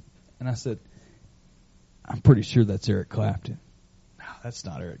friend, and I said, I'm pretty sure that's Eric Clapton. No, that's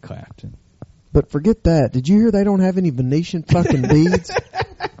not Eric Clapton. But forget that. Did you hear they don't have any Venetian fucking beads?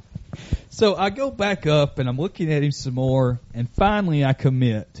 So I go back up, and I'm looking at him some more, and finally I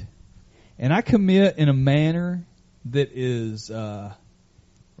commit. And I commit in a manner that is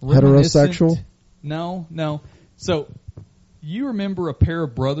Heterosexual? No. So you remember a pair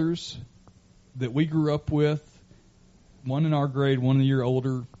of brothers that we grew up with, one in our grade, one a year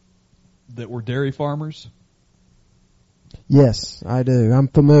older, that were dairy farmers? Yes, I do. I'm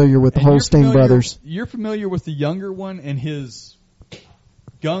familiar with the Holstein brothers. You're familiar with the younger one and his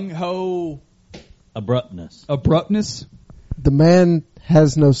gung-ho Abruptness. The man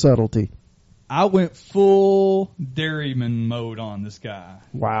has no subtlety. I went full dairyman mode on this guy.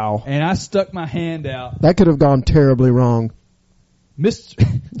 Wow. And I stuck my hand out. That could have gone terribly wrong.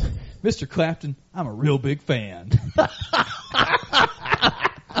 Mr. Clapton, I'm a real big fan.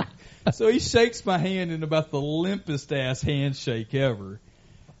 So he shakes my hand in about the limpest ass handshake ever.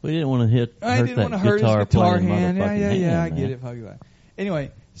 We didn't want to I didn't want to hurt his guitar playing hand. motherfucking Yeah, I man. get it. Fuck it.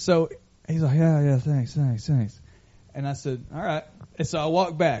 Anyway, so he's like, yeah, thanks. And I said, all right. And so I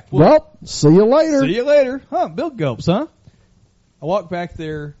walked back. Well, see you later. See you later. Huh, Bill Gulps, huh? I walk back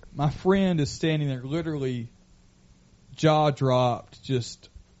there. My friend is standing there literally jaw dropped, just.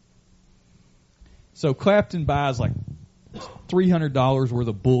 So Clapton buys like $300 worth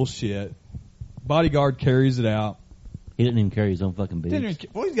of bullshit. Bodyguard carries it out. He didn't even carry his own fucking beads.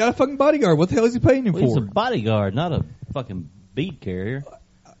 Well, he's got a fucking bodyguard. What the hell is he paying him Well, he's for? a bodyguard, not a fucking bead carrier.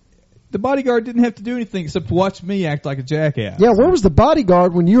 The bodyguard didn't have to do anything except to watch me act like a jackass. Yeah, where was the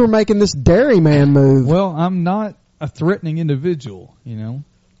bodyguard when you were making this dairyman move? Well, I'm not a threatening individual, you know.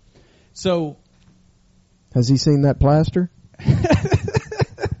 So, has he seen that plaster?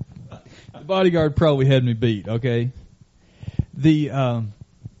 the bodyguard probably had me beat. Okay.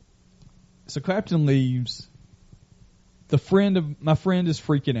 So Clapton leaves. My friend is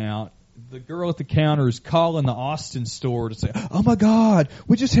freaking out. The girl at the counter is calling the Austin store to say, "Oh my God,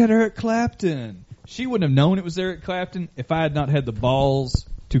 we just had Eric Clapton." She wouldn't have known it was Eric Clapton if I had not had the balls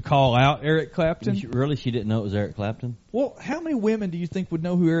to call out Eric Clapton. Really, she didn't know it was Eric Clapton? Well, how many women do you think would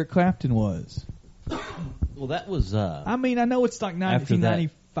know who Eric Clapton was? Well, that was. I mean, I know it's like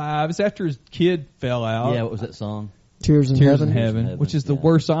 1995. It's after his kid fell out. Yeah, what was that song? Tears in Heaven, which is the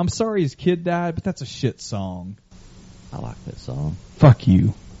worst song. I'm sorry his kid died, but that's a shit song. I like that song. Fuck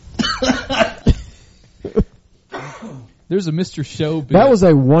you. There's a Mr. Show bit. That was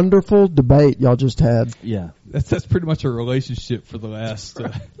a wonderful debate y'all just had. Yeah. That's pretty much a relationship for the last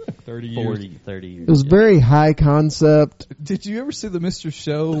 30 years. 30 years. It was very high concept. Did you ever see the Mr.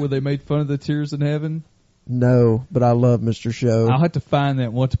 Show where they made fun of the Tears in Heaven? No, but I love Mr. Show. I'll have to find that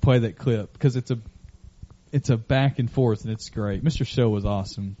and want to play that clip because it's a back and forth and it's great. Mr. Show was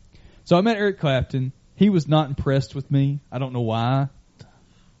awesome. So I met Eric Clapton. He was not impressed with me. I don't know why.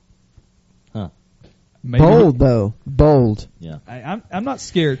 Huh. Maybe bold, though. Bold. Yeah. I'm not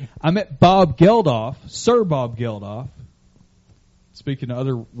scared. I met Bob Geldof, Sir Bob Geldof. Speaking of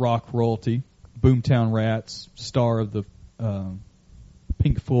other rock royalty, Boomtown Rats, star of the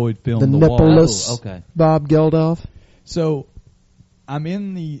Pink Floyd film The Wall. nippleless okay. Bob Geldof. So I'm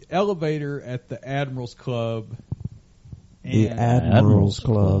in the elevator at the Admirals Club. The And Admirals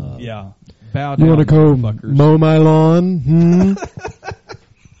Club. Yeah. Bow You down, want to go motherfuckers. mow my lawn? Hmm?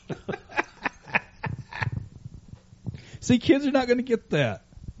 See, kids are not going to get that.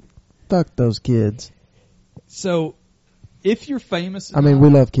 Fuck those kids. So, if you're famous, I mean, we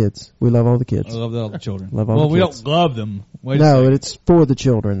love kids. We love all the kids. I love all the children. Love all well, the we kids. don't love them. Wait a No, second. it's for the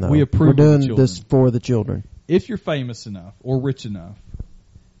children, though. We approve We're of the doing children. this for the children. If you're famous enough or rich enough,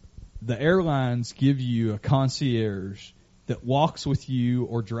 the airlines give you a concierge that walks with you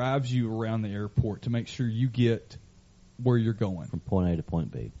or drives you around the airport to make sure you get where you're going. From point A to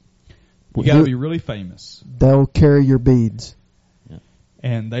point B. You got to be really famous. They'll carry your beads.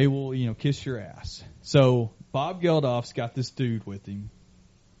 And they will, kiss your ass. So Bob Geldof's got this dude with him,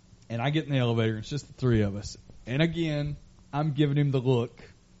 and I get in the elevator. It's just the three of us. And again, I'm giving him the look,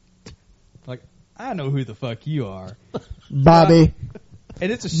 like I know who the fuck you are, Bobby.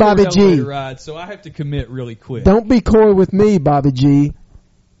 And it's a short Bobby G. elevator ride, so I have to commit really quick. Don't be coy with me, Bobby G.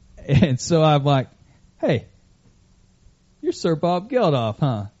 And so I'm like, "Hey, you're Sir Bob Geldof,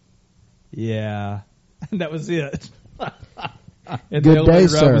 huh?" Yeah, and that was it. And Good the elevator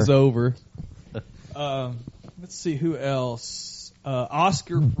day, ride sir. was over. Let's see who else.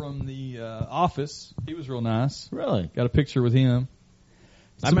 Oscar from The Office. He was real nice. Really? Got a picture with him.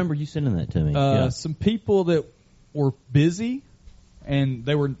 I remember you sending that to me. Some people that were busy and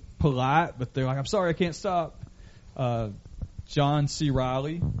they were polite, but they're like, "I'm sorry, I can't stop." John C.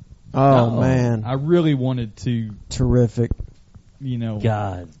 Reilly. Oh, man. I really wanted to, Terrific.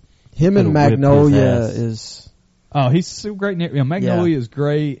 God. Him and Gotta whip his Magnolia ass. is... Oh, he's so great. Magnolia is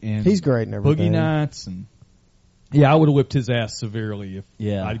great, and he's great and everything. Boogie Nights, and I would have whipped his ass severely if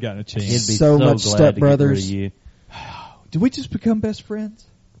Yeah. I'd gotten a chance. He'd be So so much glad Step to get rid of Brothers. you. Did we just become best friends?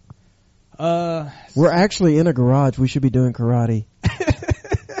 We're actually in a garage. We should be doing karate.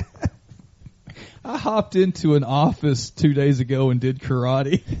 I hopped into an office 2 days ago and did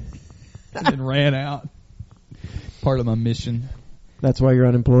karate, and then ran out. Part of my mission. That's why you're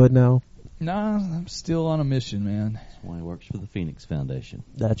unemployed now? Nah, I'm still on a mission, man. That's why he works for the Phoenix Foundation.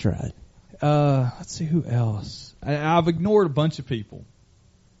 That's right. Let's see who else. I've ignored a bunch of people.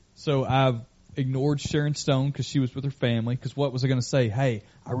 So I've ignored Sharon Stone because she was with her family. Because what was I going to say? Hey,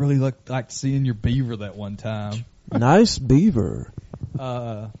 I really liked seeing your beaver that one time. Nice beaver.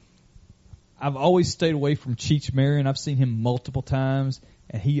 I've always stayed away from Cheech Marin. I've seen him multiple times,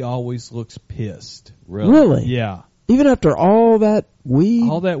 and he always looks pissed. Really? Yeah. Even after all that weed?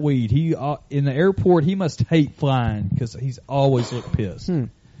 All that weed. He in the airport, he must hate flying because he's always looked pissed.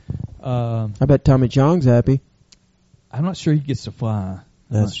 I bet Tommy Chong's happy. I'm not sure he gets to fly.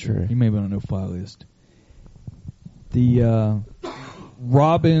 That's true. He may be on a no-fly list. The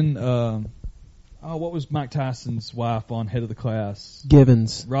Robin, what was Mike Tyson's wife on Head of the Class?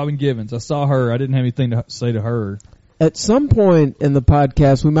 Givens. Robin Givens. I saw her. I didn't have anything to say to her. At some point in the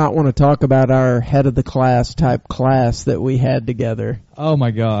podcast, we might want to talk about our head of the class type class that we had together. Oh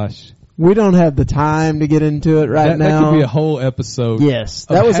my gosh. We don't have the time to get into it right now. That could be a whole episode. Yes,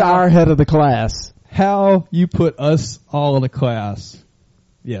 that was our head of the class. How you put us all in a class.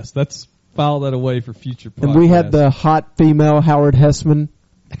 Yes, let's file that away for future podcasts. And we had the hot female Howard Hessman.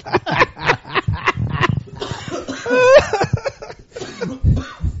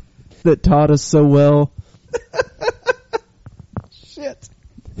 That taught us so well. Shit.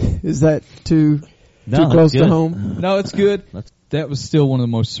 Is that too close to home? No, it's good. That was still one of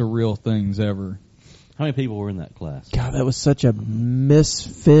the most surreal things ever. How many people were in that class? God, that was such a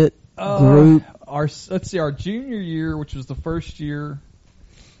misfit group. Let's see, our junior year, which was the first year,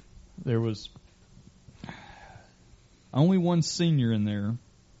 there was only one senior in there.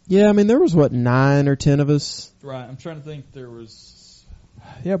 Yeah, I mean, there was, 9 or 10 of us? Right, I'm trying to think. There was,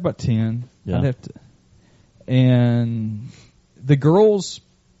 about 10. Yeah. I'd have to. And the girls,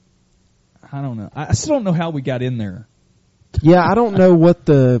 I don't know. I still don't know how we got in there. Yeah, I don't know what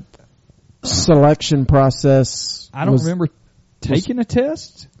the selection process I don't remember taking a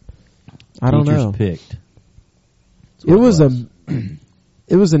test. I don't Teachers know. picked. It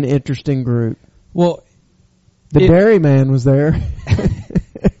was an interesting group. Well, the dairyman was there.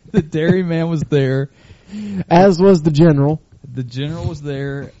 The dairyman was there. As was the general. The general was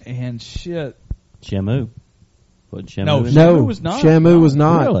there, and shit. Shamu. What, Shamu? No, in Shamu was not. Shamu was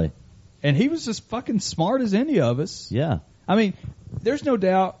not. Really? And he was as fucking smart as any of us. Yeah. I mean, there's no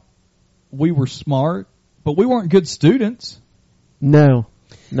doubt we were smart, but we weren't good students. No.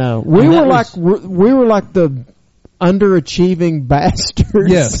 We were like the underachieving bastards.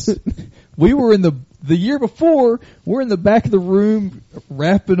 Yes. We were in the year before, we're in the back of the room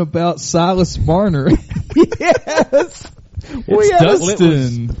rapping about Silas Marner. Yes.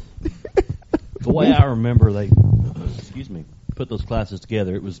 Dustin. The way I remember they put those classes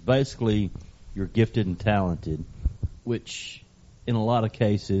together, it was basically you're gifted and talented, which in a lot of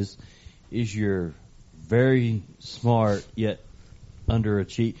cases is you're very smart yet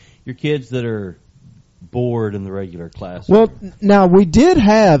underachieve. You're kids that are bored in the regular class. Well, now we did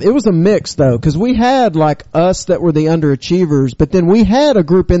have, it was a mix though, because we had like us that were the underachievers, but then we had a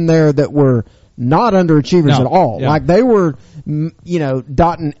group in there that were not underachievers at all. Yeah. Like they were,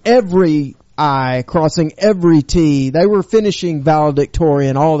 dotting every I, crossing every T. They were finishing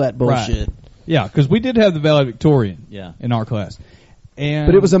valedictorian, all that bullshit. Right. Yeah, because we did have the valedictorian in our class.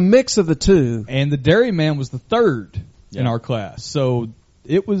 But it was a mix of the two. And the dairyman was the third in our class. So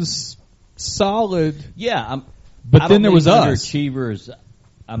it was solid. Yeah. But then there was us. Underachievers,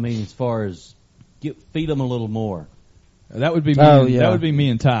 I mean, as far as feed them a little more. That would be me. That would be me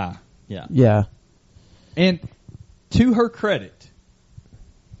and Ty. Yeah. Yeah. And to her credit,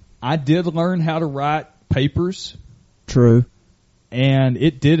 I did learn how to write papers. True. And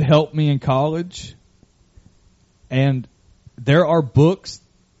it did help me in college. And there are books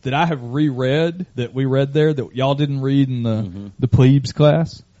that I have reread that we read there that y'all didn't read in the plebes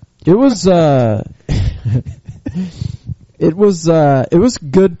class. It was it was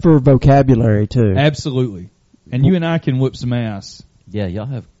good for vocabulary too. Absolutely. And you and I can whip some ass. Yeah, y'all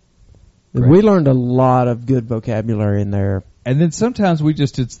have. We learned a lot of good vocabulary in there. And then sometimes we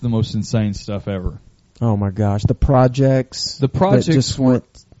just did the most insane stuff ever. Oh my gosh, the projects just went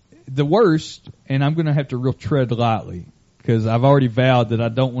the worst, and I'm going to have to real tread lightly because I've already vowed that I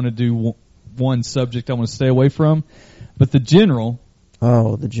don't want to do one subject I want to stay away from. But the general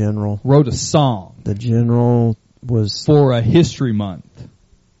wrote a song. The general was for a history month.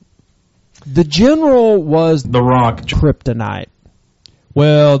 The general was the rock kryptonite.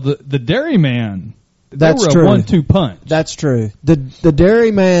 Well, the dairyman, that's they were true. A 1-2 punch. That's true. The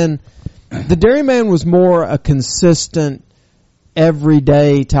dairyman was more a consistent,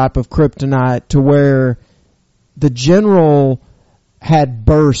 everyday type of kryptonite to where the general had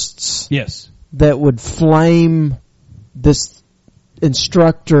bursts. Yes. That would flame this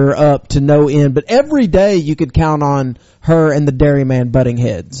instructor up to no end. But every day you could count on her and the dairyman butting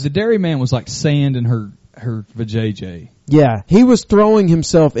heads. The dairyman was like sand in her vajayjay. Yeah, he was throwing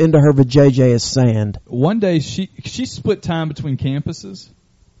himself into her vajayjay as sand. One day she split time between campuses,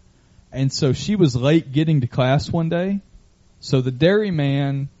 and so she was late getting to class one day. So the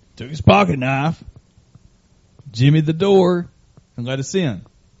dairyman took his pocket knife, jimmied the door, and let us in.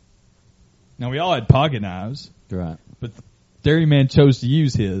 Now we all had pocket knives, right? But the dairyman chose to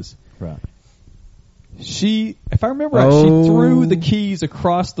use his. Right. She, if I remember right, she threw the keys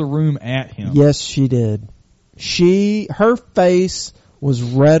across the room at him. Yes, she did. Her face was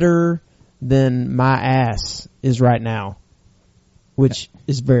redder than my ass is right now, which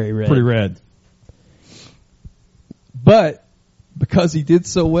is very red. Pretty red. But because he did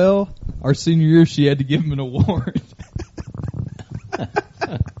so well, our senior year she had to give him an award.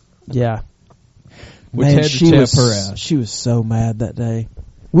 Yeah. Which Man, had to she chap was, her ass. She was so mad that day.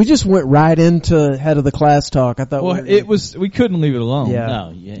 We just went right into head of the class talk. I thought Well, we couldn't leave it alone. Yeah.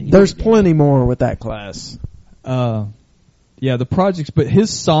 No, There's plenty more with that class. Yeah, the projects, but his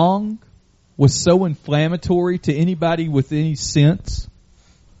song was so inflammatory to anybody with any sense.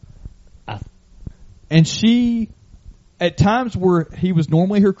 And she, at times where he was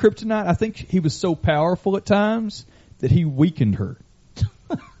normally her kryptonite, I think he was so powerful at times that he weakened her.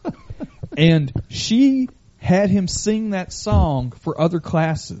 And she had him sing that song for other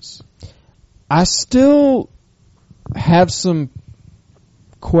classes. I still have some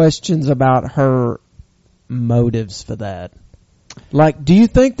questions about her motives for that. Like, do you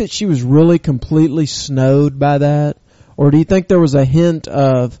think that she was really completely snowed by that? Or do you think there was a hint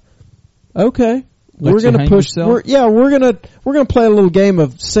of, okay, we're going to push, we're going to play a little game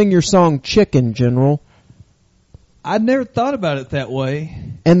of sing your song Chicken, General. I'd never thought about it that way.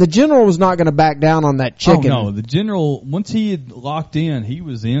 And the general was not going to back down on that chicken. Oh, no. The general, once he had locked in, he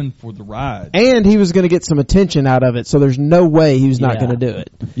was in for the ride. And he was going to get some attention out of it, so there's no way he was not going to do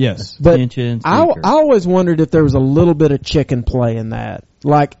it. Yes. But Attention I seeker. always wondered if there was a little bit of chicken play in that.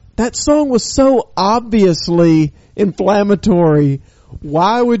 Like, that song was so obviously inflammatory.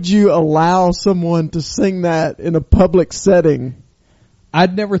 Why would you allow someone to sing that in a public setting?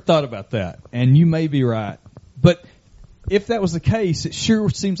 I'd never thought about that, and you may be right. But if that was the case, it sure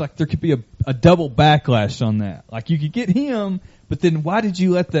seems like there could be a double backlash on that. Like, you could get him, but then why did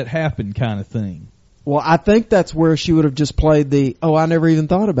you let that happen kind of thing? Well, I think that's where she would have just played the, I never even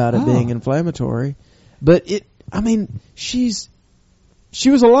thought about it being inflammatory. But she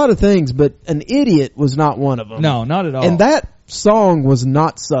was a lot of things, but an idiot was not one of them. No, not at all. And that song was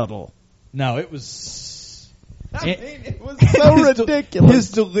not subtle. No, it was... it was so ridiculous. His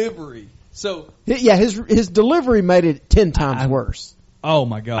delivery. So yeah, his delivery made it 10 times worse. Oh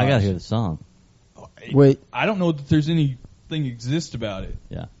my god! I gotta hear the song. Wait, I don't know that there's anything exists about it.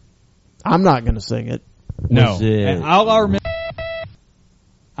 Yeah, I'm not going to sing it. No, Was it- and all I remember.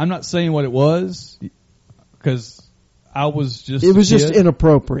 I'm not saying what it was because I was just. It was a just kid.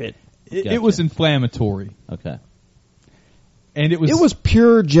 inappropriate. It was inflammatory. Okay. And it was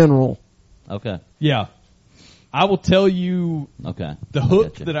pure general. Okay. Yeah. I will tell you Okay. the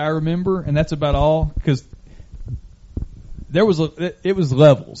hook Gotcha. that I remember, and that's about all, because it was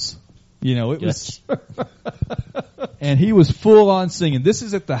levels. You know, it was, and he was full on singing. This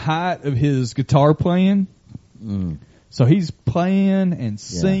is at the height of his guitar playing. Mm. So he's playing and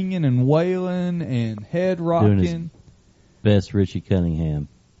singing and wailing and head Doing his rocking. best Richie Cunningham.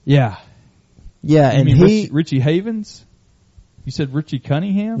 Yeah. Yeah, You and mean Richie Havens? You said Richie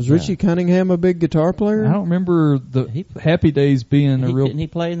Cunningham? Was Richie Cunningham a big guitar player? I don't remember the Happy Days being a real. Didn't he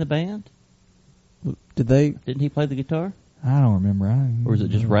play in the band? Didn't he play the guitar? I don't remember. Or was it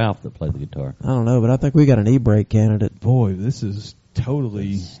just Ralph that played the guitar? I don't know, but I think we got an E-break candidate. Boy, this is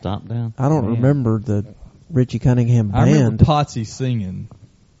totally. Stop down. I don't remember the Richie Cunningham I band. remember Potsy singing.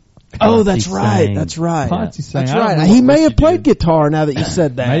 Oh, that's Potsy right. sang. That's right. Potsy sang. That's I don't right. know He what may Richie have played did. guitar now that you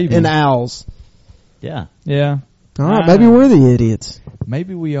said that Maybe. in Owls. Yeah. Yeah. All right, maybe we're the idiots.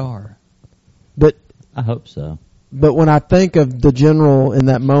 Maybe we are. But I hope so. But when I think of the general in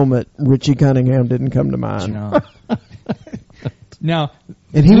that moment, Richie Cunningham didn't come to mind. No. Now,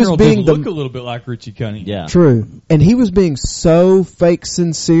 And he was General being did the- look a little bit like Richie Cunningham. Yeah. True. And he was being so fake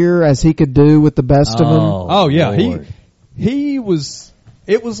sincere as he could do with the best of them. Oh yeah, Lord. he was.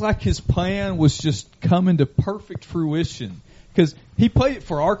 It was like his plan was just coming to perfect fruition because he played it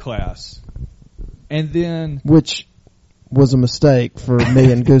for our class, and then Which was a mistake for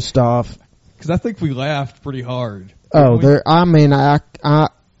me and Gustav. because I think we laughed pretty hard. Oh, We- there. I mean, I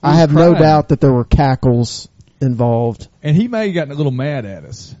have no crying. doubt that there were cackles involved. And he may have gotten a little mad at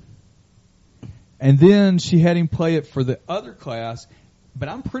us. And then she had him play it for the other class, but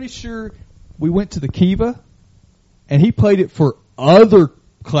I'm pretty sure we went to the Kiva, and he played it for other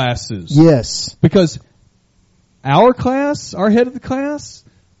classes. Yes. Because our class, our head of the class,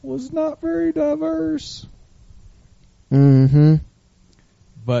 was not very diverse. Mm-hmm.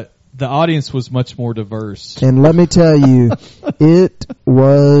 But the audience was much more diverse. And let me tell you, it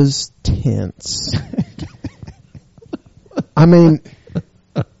was tense. I mean,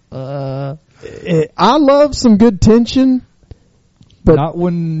 I love some good tension, but Not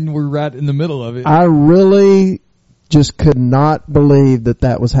when we're right in the middle of it. I really just could not believe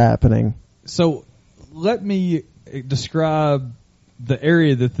that was happening. So let me describe the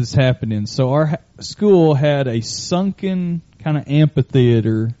area that this happened in. So our school had a sunken kind of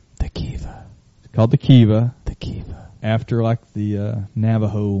amphitheater. The Kiva. It's called the Kiva. The Kiva. after like the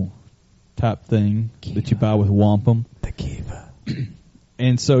Navajo type thing that you buy with wampum. The kiva.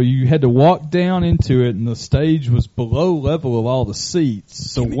 And so you had to walk down into it, and the stage was below level of all the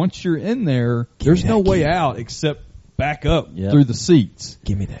seats. So once you're in there, there's no way out except back up through the seats.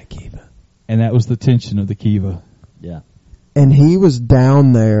 Give me that kiva. And that was the tension of the kiva. Yeah. And he was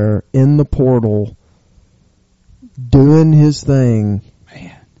down there in the portal doing his thing.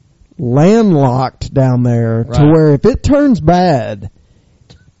 Man. Landlocked down there to where if it turns bad,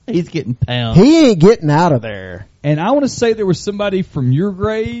 he's getting pounded. He ain't getting out of there. And I want to say there was somebody from your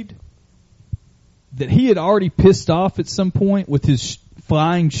grade that he had already pissed off at some point with his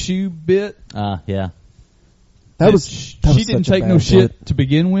flying shoe bit. Yeah. That was she such didn't a take bad no bit. shit to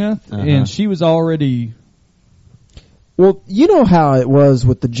begin with, and she was already... Well, you know how it was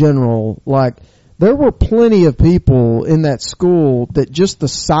with the general. Like, there were plenty of people in that school that just the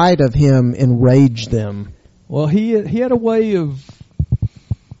sight of him enraged them. Well, he had a way of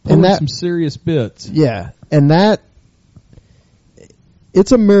pulling some serious bits. Yeah, and that...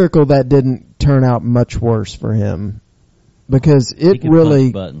 It's a miracle that didn't turn out much worse for him. Because it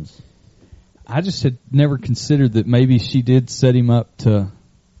really... buttons. I just had never considered that maybe she did set him up to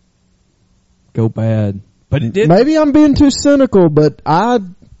go bad. But it did. Maybe I'm being too cynical, but I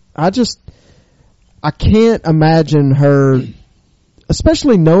can't imagine her,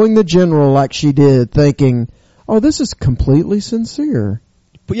 especially knowing the general like she did, thinking, oh, this is completely sincere.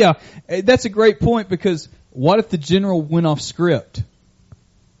 But yeah, that's a great point, because what if the general went off script?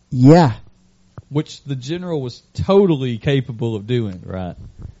 Yeah. Which the general was totally capable of doing. Right.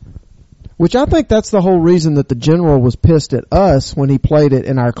 Which I think that's the whole reason that the general was pissed at us when he played it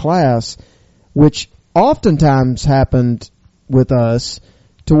in our class, which oftentimes happened with us,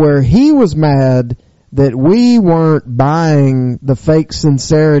 to where he was mad that we weren't buying the fake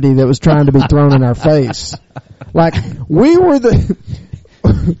sincerity that was trying to be thrown in our face. Like, we were the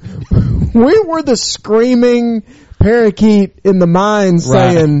screaming parakeet in the mine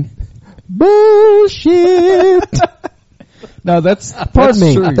saying, bullshit. No, that's Pardon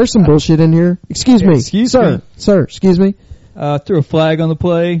me. true. There's some bullshit in here. Excuse me. Sir, excuse me. Threw a flag on the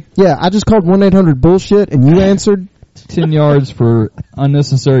play. Yeah, I just called 1-800 bullshit and you answered. 10 yards for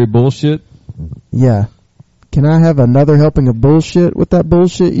unnecessary bullshit. Yeah. Can I have another helping of bullshit with that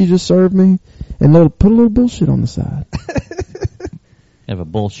bullshit you just served me? And put a little bullshit on the side. Have a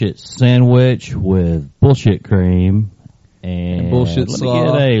bullshit sandwich with bullshit cream and bullshit let slaw. me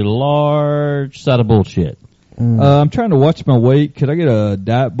get a large side of bullshit. I'm trying to watch my weight. Could I get a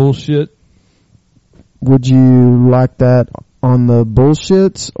diet bullshit? Would you like that on the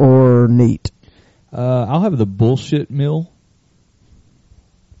bullshits or neat? I'll have the bullshit meal.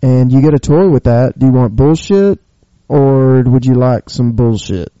 And you get a toy with that. Do you want bullshit or would you like some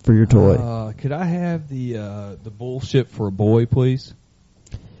bullshit for your toy? Could I have the bullshit for a boy, please?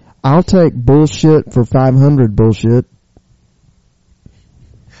 I'll take bullshit for 500 bullshit.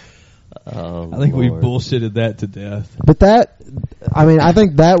 Oh, I think we Lord. bullshitted that to death. But I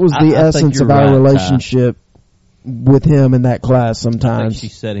think that was the I think essence you're of our right, relationship with him in that class I sometimes.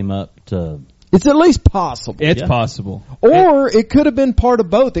 think she set him up to... It's at least possible. It's possible. Or it could have been part of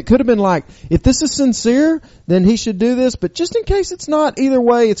both. It could have been like, if this is sincere, then he should do this. But just in case it's not, either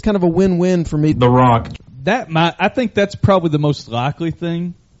way, it's kind of a win-win for me. The Rock. I think that's probably the most likely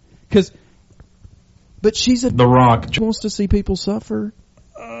thing. But she's The Rock. She wants to see people suffer.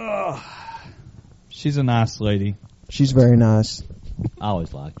 She's a nice lady. She's very nice. I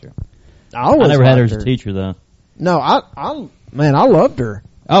always liked her. I never had her as a teacher, though. No, I loved her.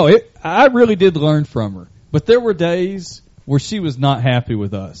 Oh, I really did learn from her. But there were days where she was not happy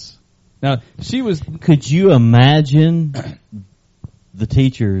with us. Now, she was... Could you imagine the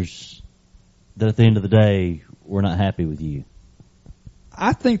teachers that at the end of the day were not happy with you?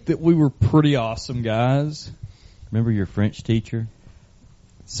 I think that we were pretty awesome guys. Remember your French teacher?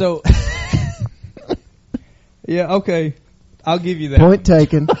 So... yeah, okay. I'll give you that. Point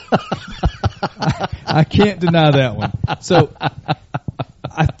taken. I can't deny that one. So...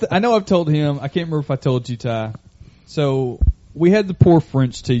 I know I've told him. I can't remember if I told you, Ty. So we had the poor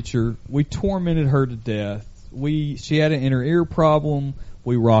French teacher. We tormented her to death. She had an inner ear problem.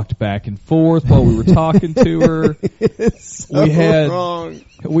 We rocked back and forth while we were talking to her. It's so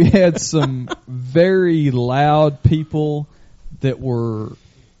We had some very loud people that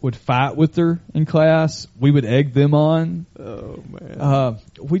would fight with her in class. We would egg them on. Oh man.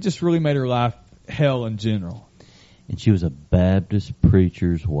 We just really made her life hell in general. And she was a Baptist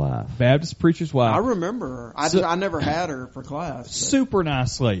preacher's wife. Baptist preacher's wife. I remember her. I never had her for class. But Super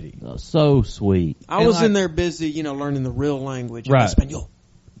nice lady. Oh, so sweet. I was in there busy, learning the real language. Right. Espanol.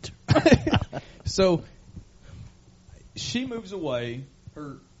 So, she moves away.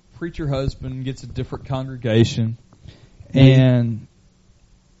 Her preacher husband gets a different congregation, and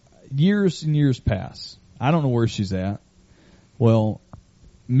years and years pass. I don't know where she's at. Well,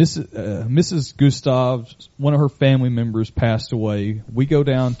 Mrs. Gustav, one of her family members, passed away. We go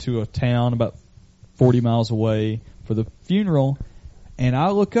down to a town about 40 miles away for the funeral, and I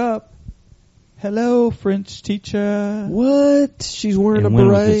look up. Hello, French teacher. What? She's wearing And a when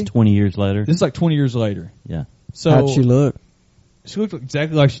was beret? this, 20 years later? This is like 20 years later. Yeah. So How'd she look? She looked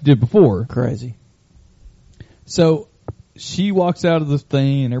exactly like she did before. Crazy. So she walks out of the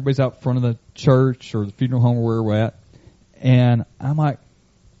thing, and everybody's out front of the church or the funeral home where we're at. And I'm like,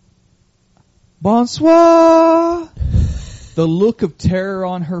 bonsoir. The look of terror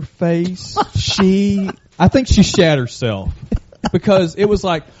on her face. I think she shat herself. Because it was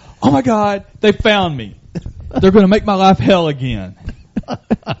like, oh my God, they found me. They're going to make my life hell again.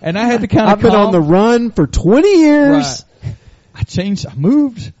 And I had to kind of I've been on the run for 20 years. Right. I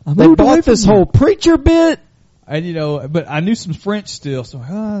moved They away bought from this you. whole preacher bit. And but I knew some French still, so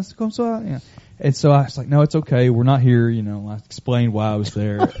c'est comme ça. Yeah. And so I was like, no, it's okay. We're not here. I explained why I was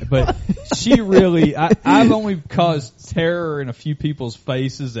there. But she really, I've only caused terror in a few people's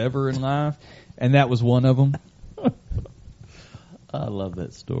faces ever in life, and that was one of them. I love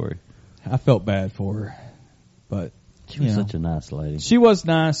that story. I felt bad for her, but She was such a nice lady. she was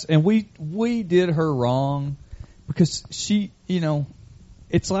nice, and we did her wrong because she,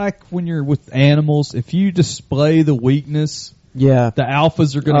 it's like when you're with animals. If you display the weakness, Yeah. the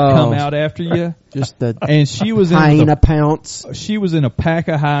alphas are going to come out after you. Just the And she was hyena pounce. She was in a pack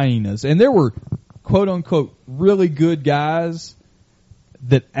of hyenas, and there were quote unquote really good guys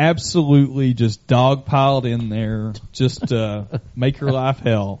that absolutely just dogpiled in there just to make her life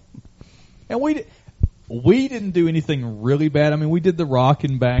hell. And we didn't do anything really bad. I mean, we did the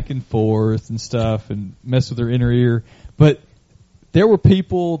rocking back and forth and stuff and mess with her inner ear, but there were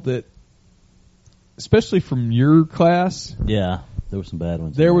people that, especially from your class. Yeah, there were some bad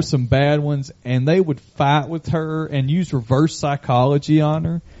ones. There were some bad ones, and they would fight with her and use reverse psychology on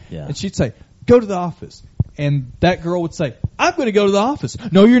her. Yeah. And she'd say, go to the office. And that girl would say, I'm going to go to the office.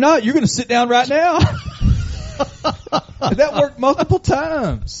 No, you're not. You're going to sit down right now. And that worked multiple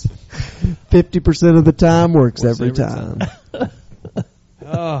times. 50% of the time works every time.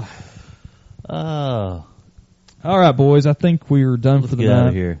 Oh. Oh. All right, boys. I think we're done for the Get night. out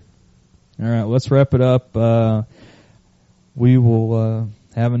of here. All right, let's wrap it up. We will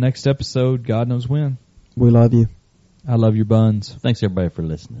have a next episode, God knows when. We love you. I love your buns. Thanks, everybody, for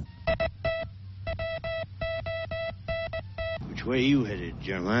listening. Which way you headed,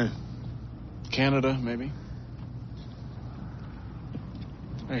 Jeremiah? Canada, maybe.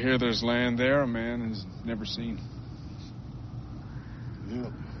 I hear there's land there a man has never seen.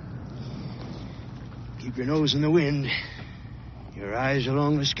 Well, keep your nose in the wind. Your eyes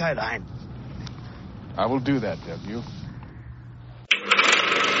along the skyline. I will do that, W.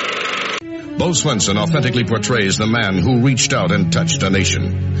 Bo Swenson authentically portrays the man who reached out and touched a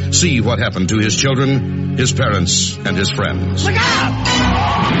nation. See what happened to his children, his parents, and his friends. Look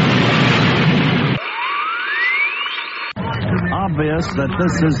out! Obvious that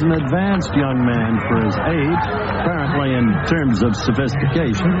this is an advanced young man for his age, apparently in terms of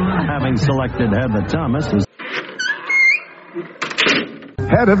sophistication, having selected Heather Thomas as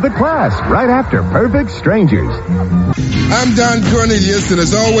head of the class, right after Perfect Strangers. I'm Don Cornelius, and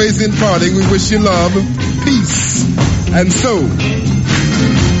as always in parting, we wish you love, peace, and soul.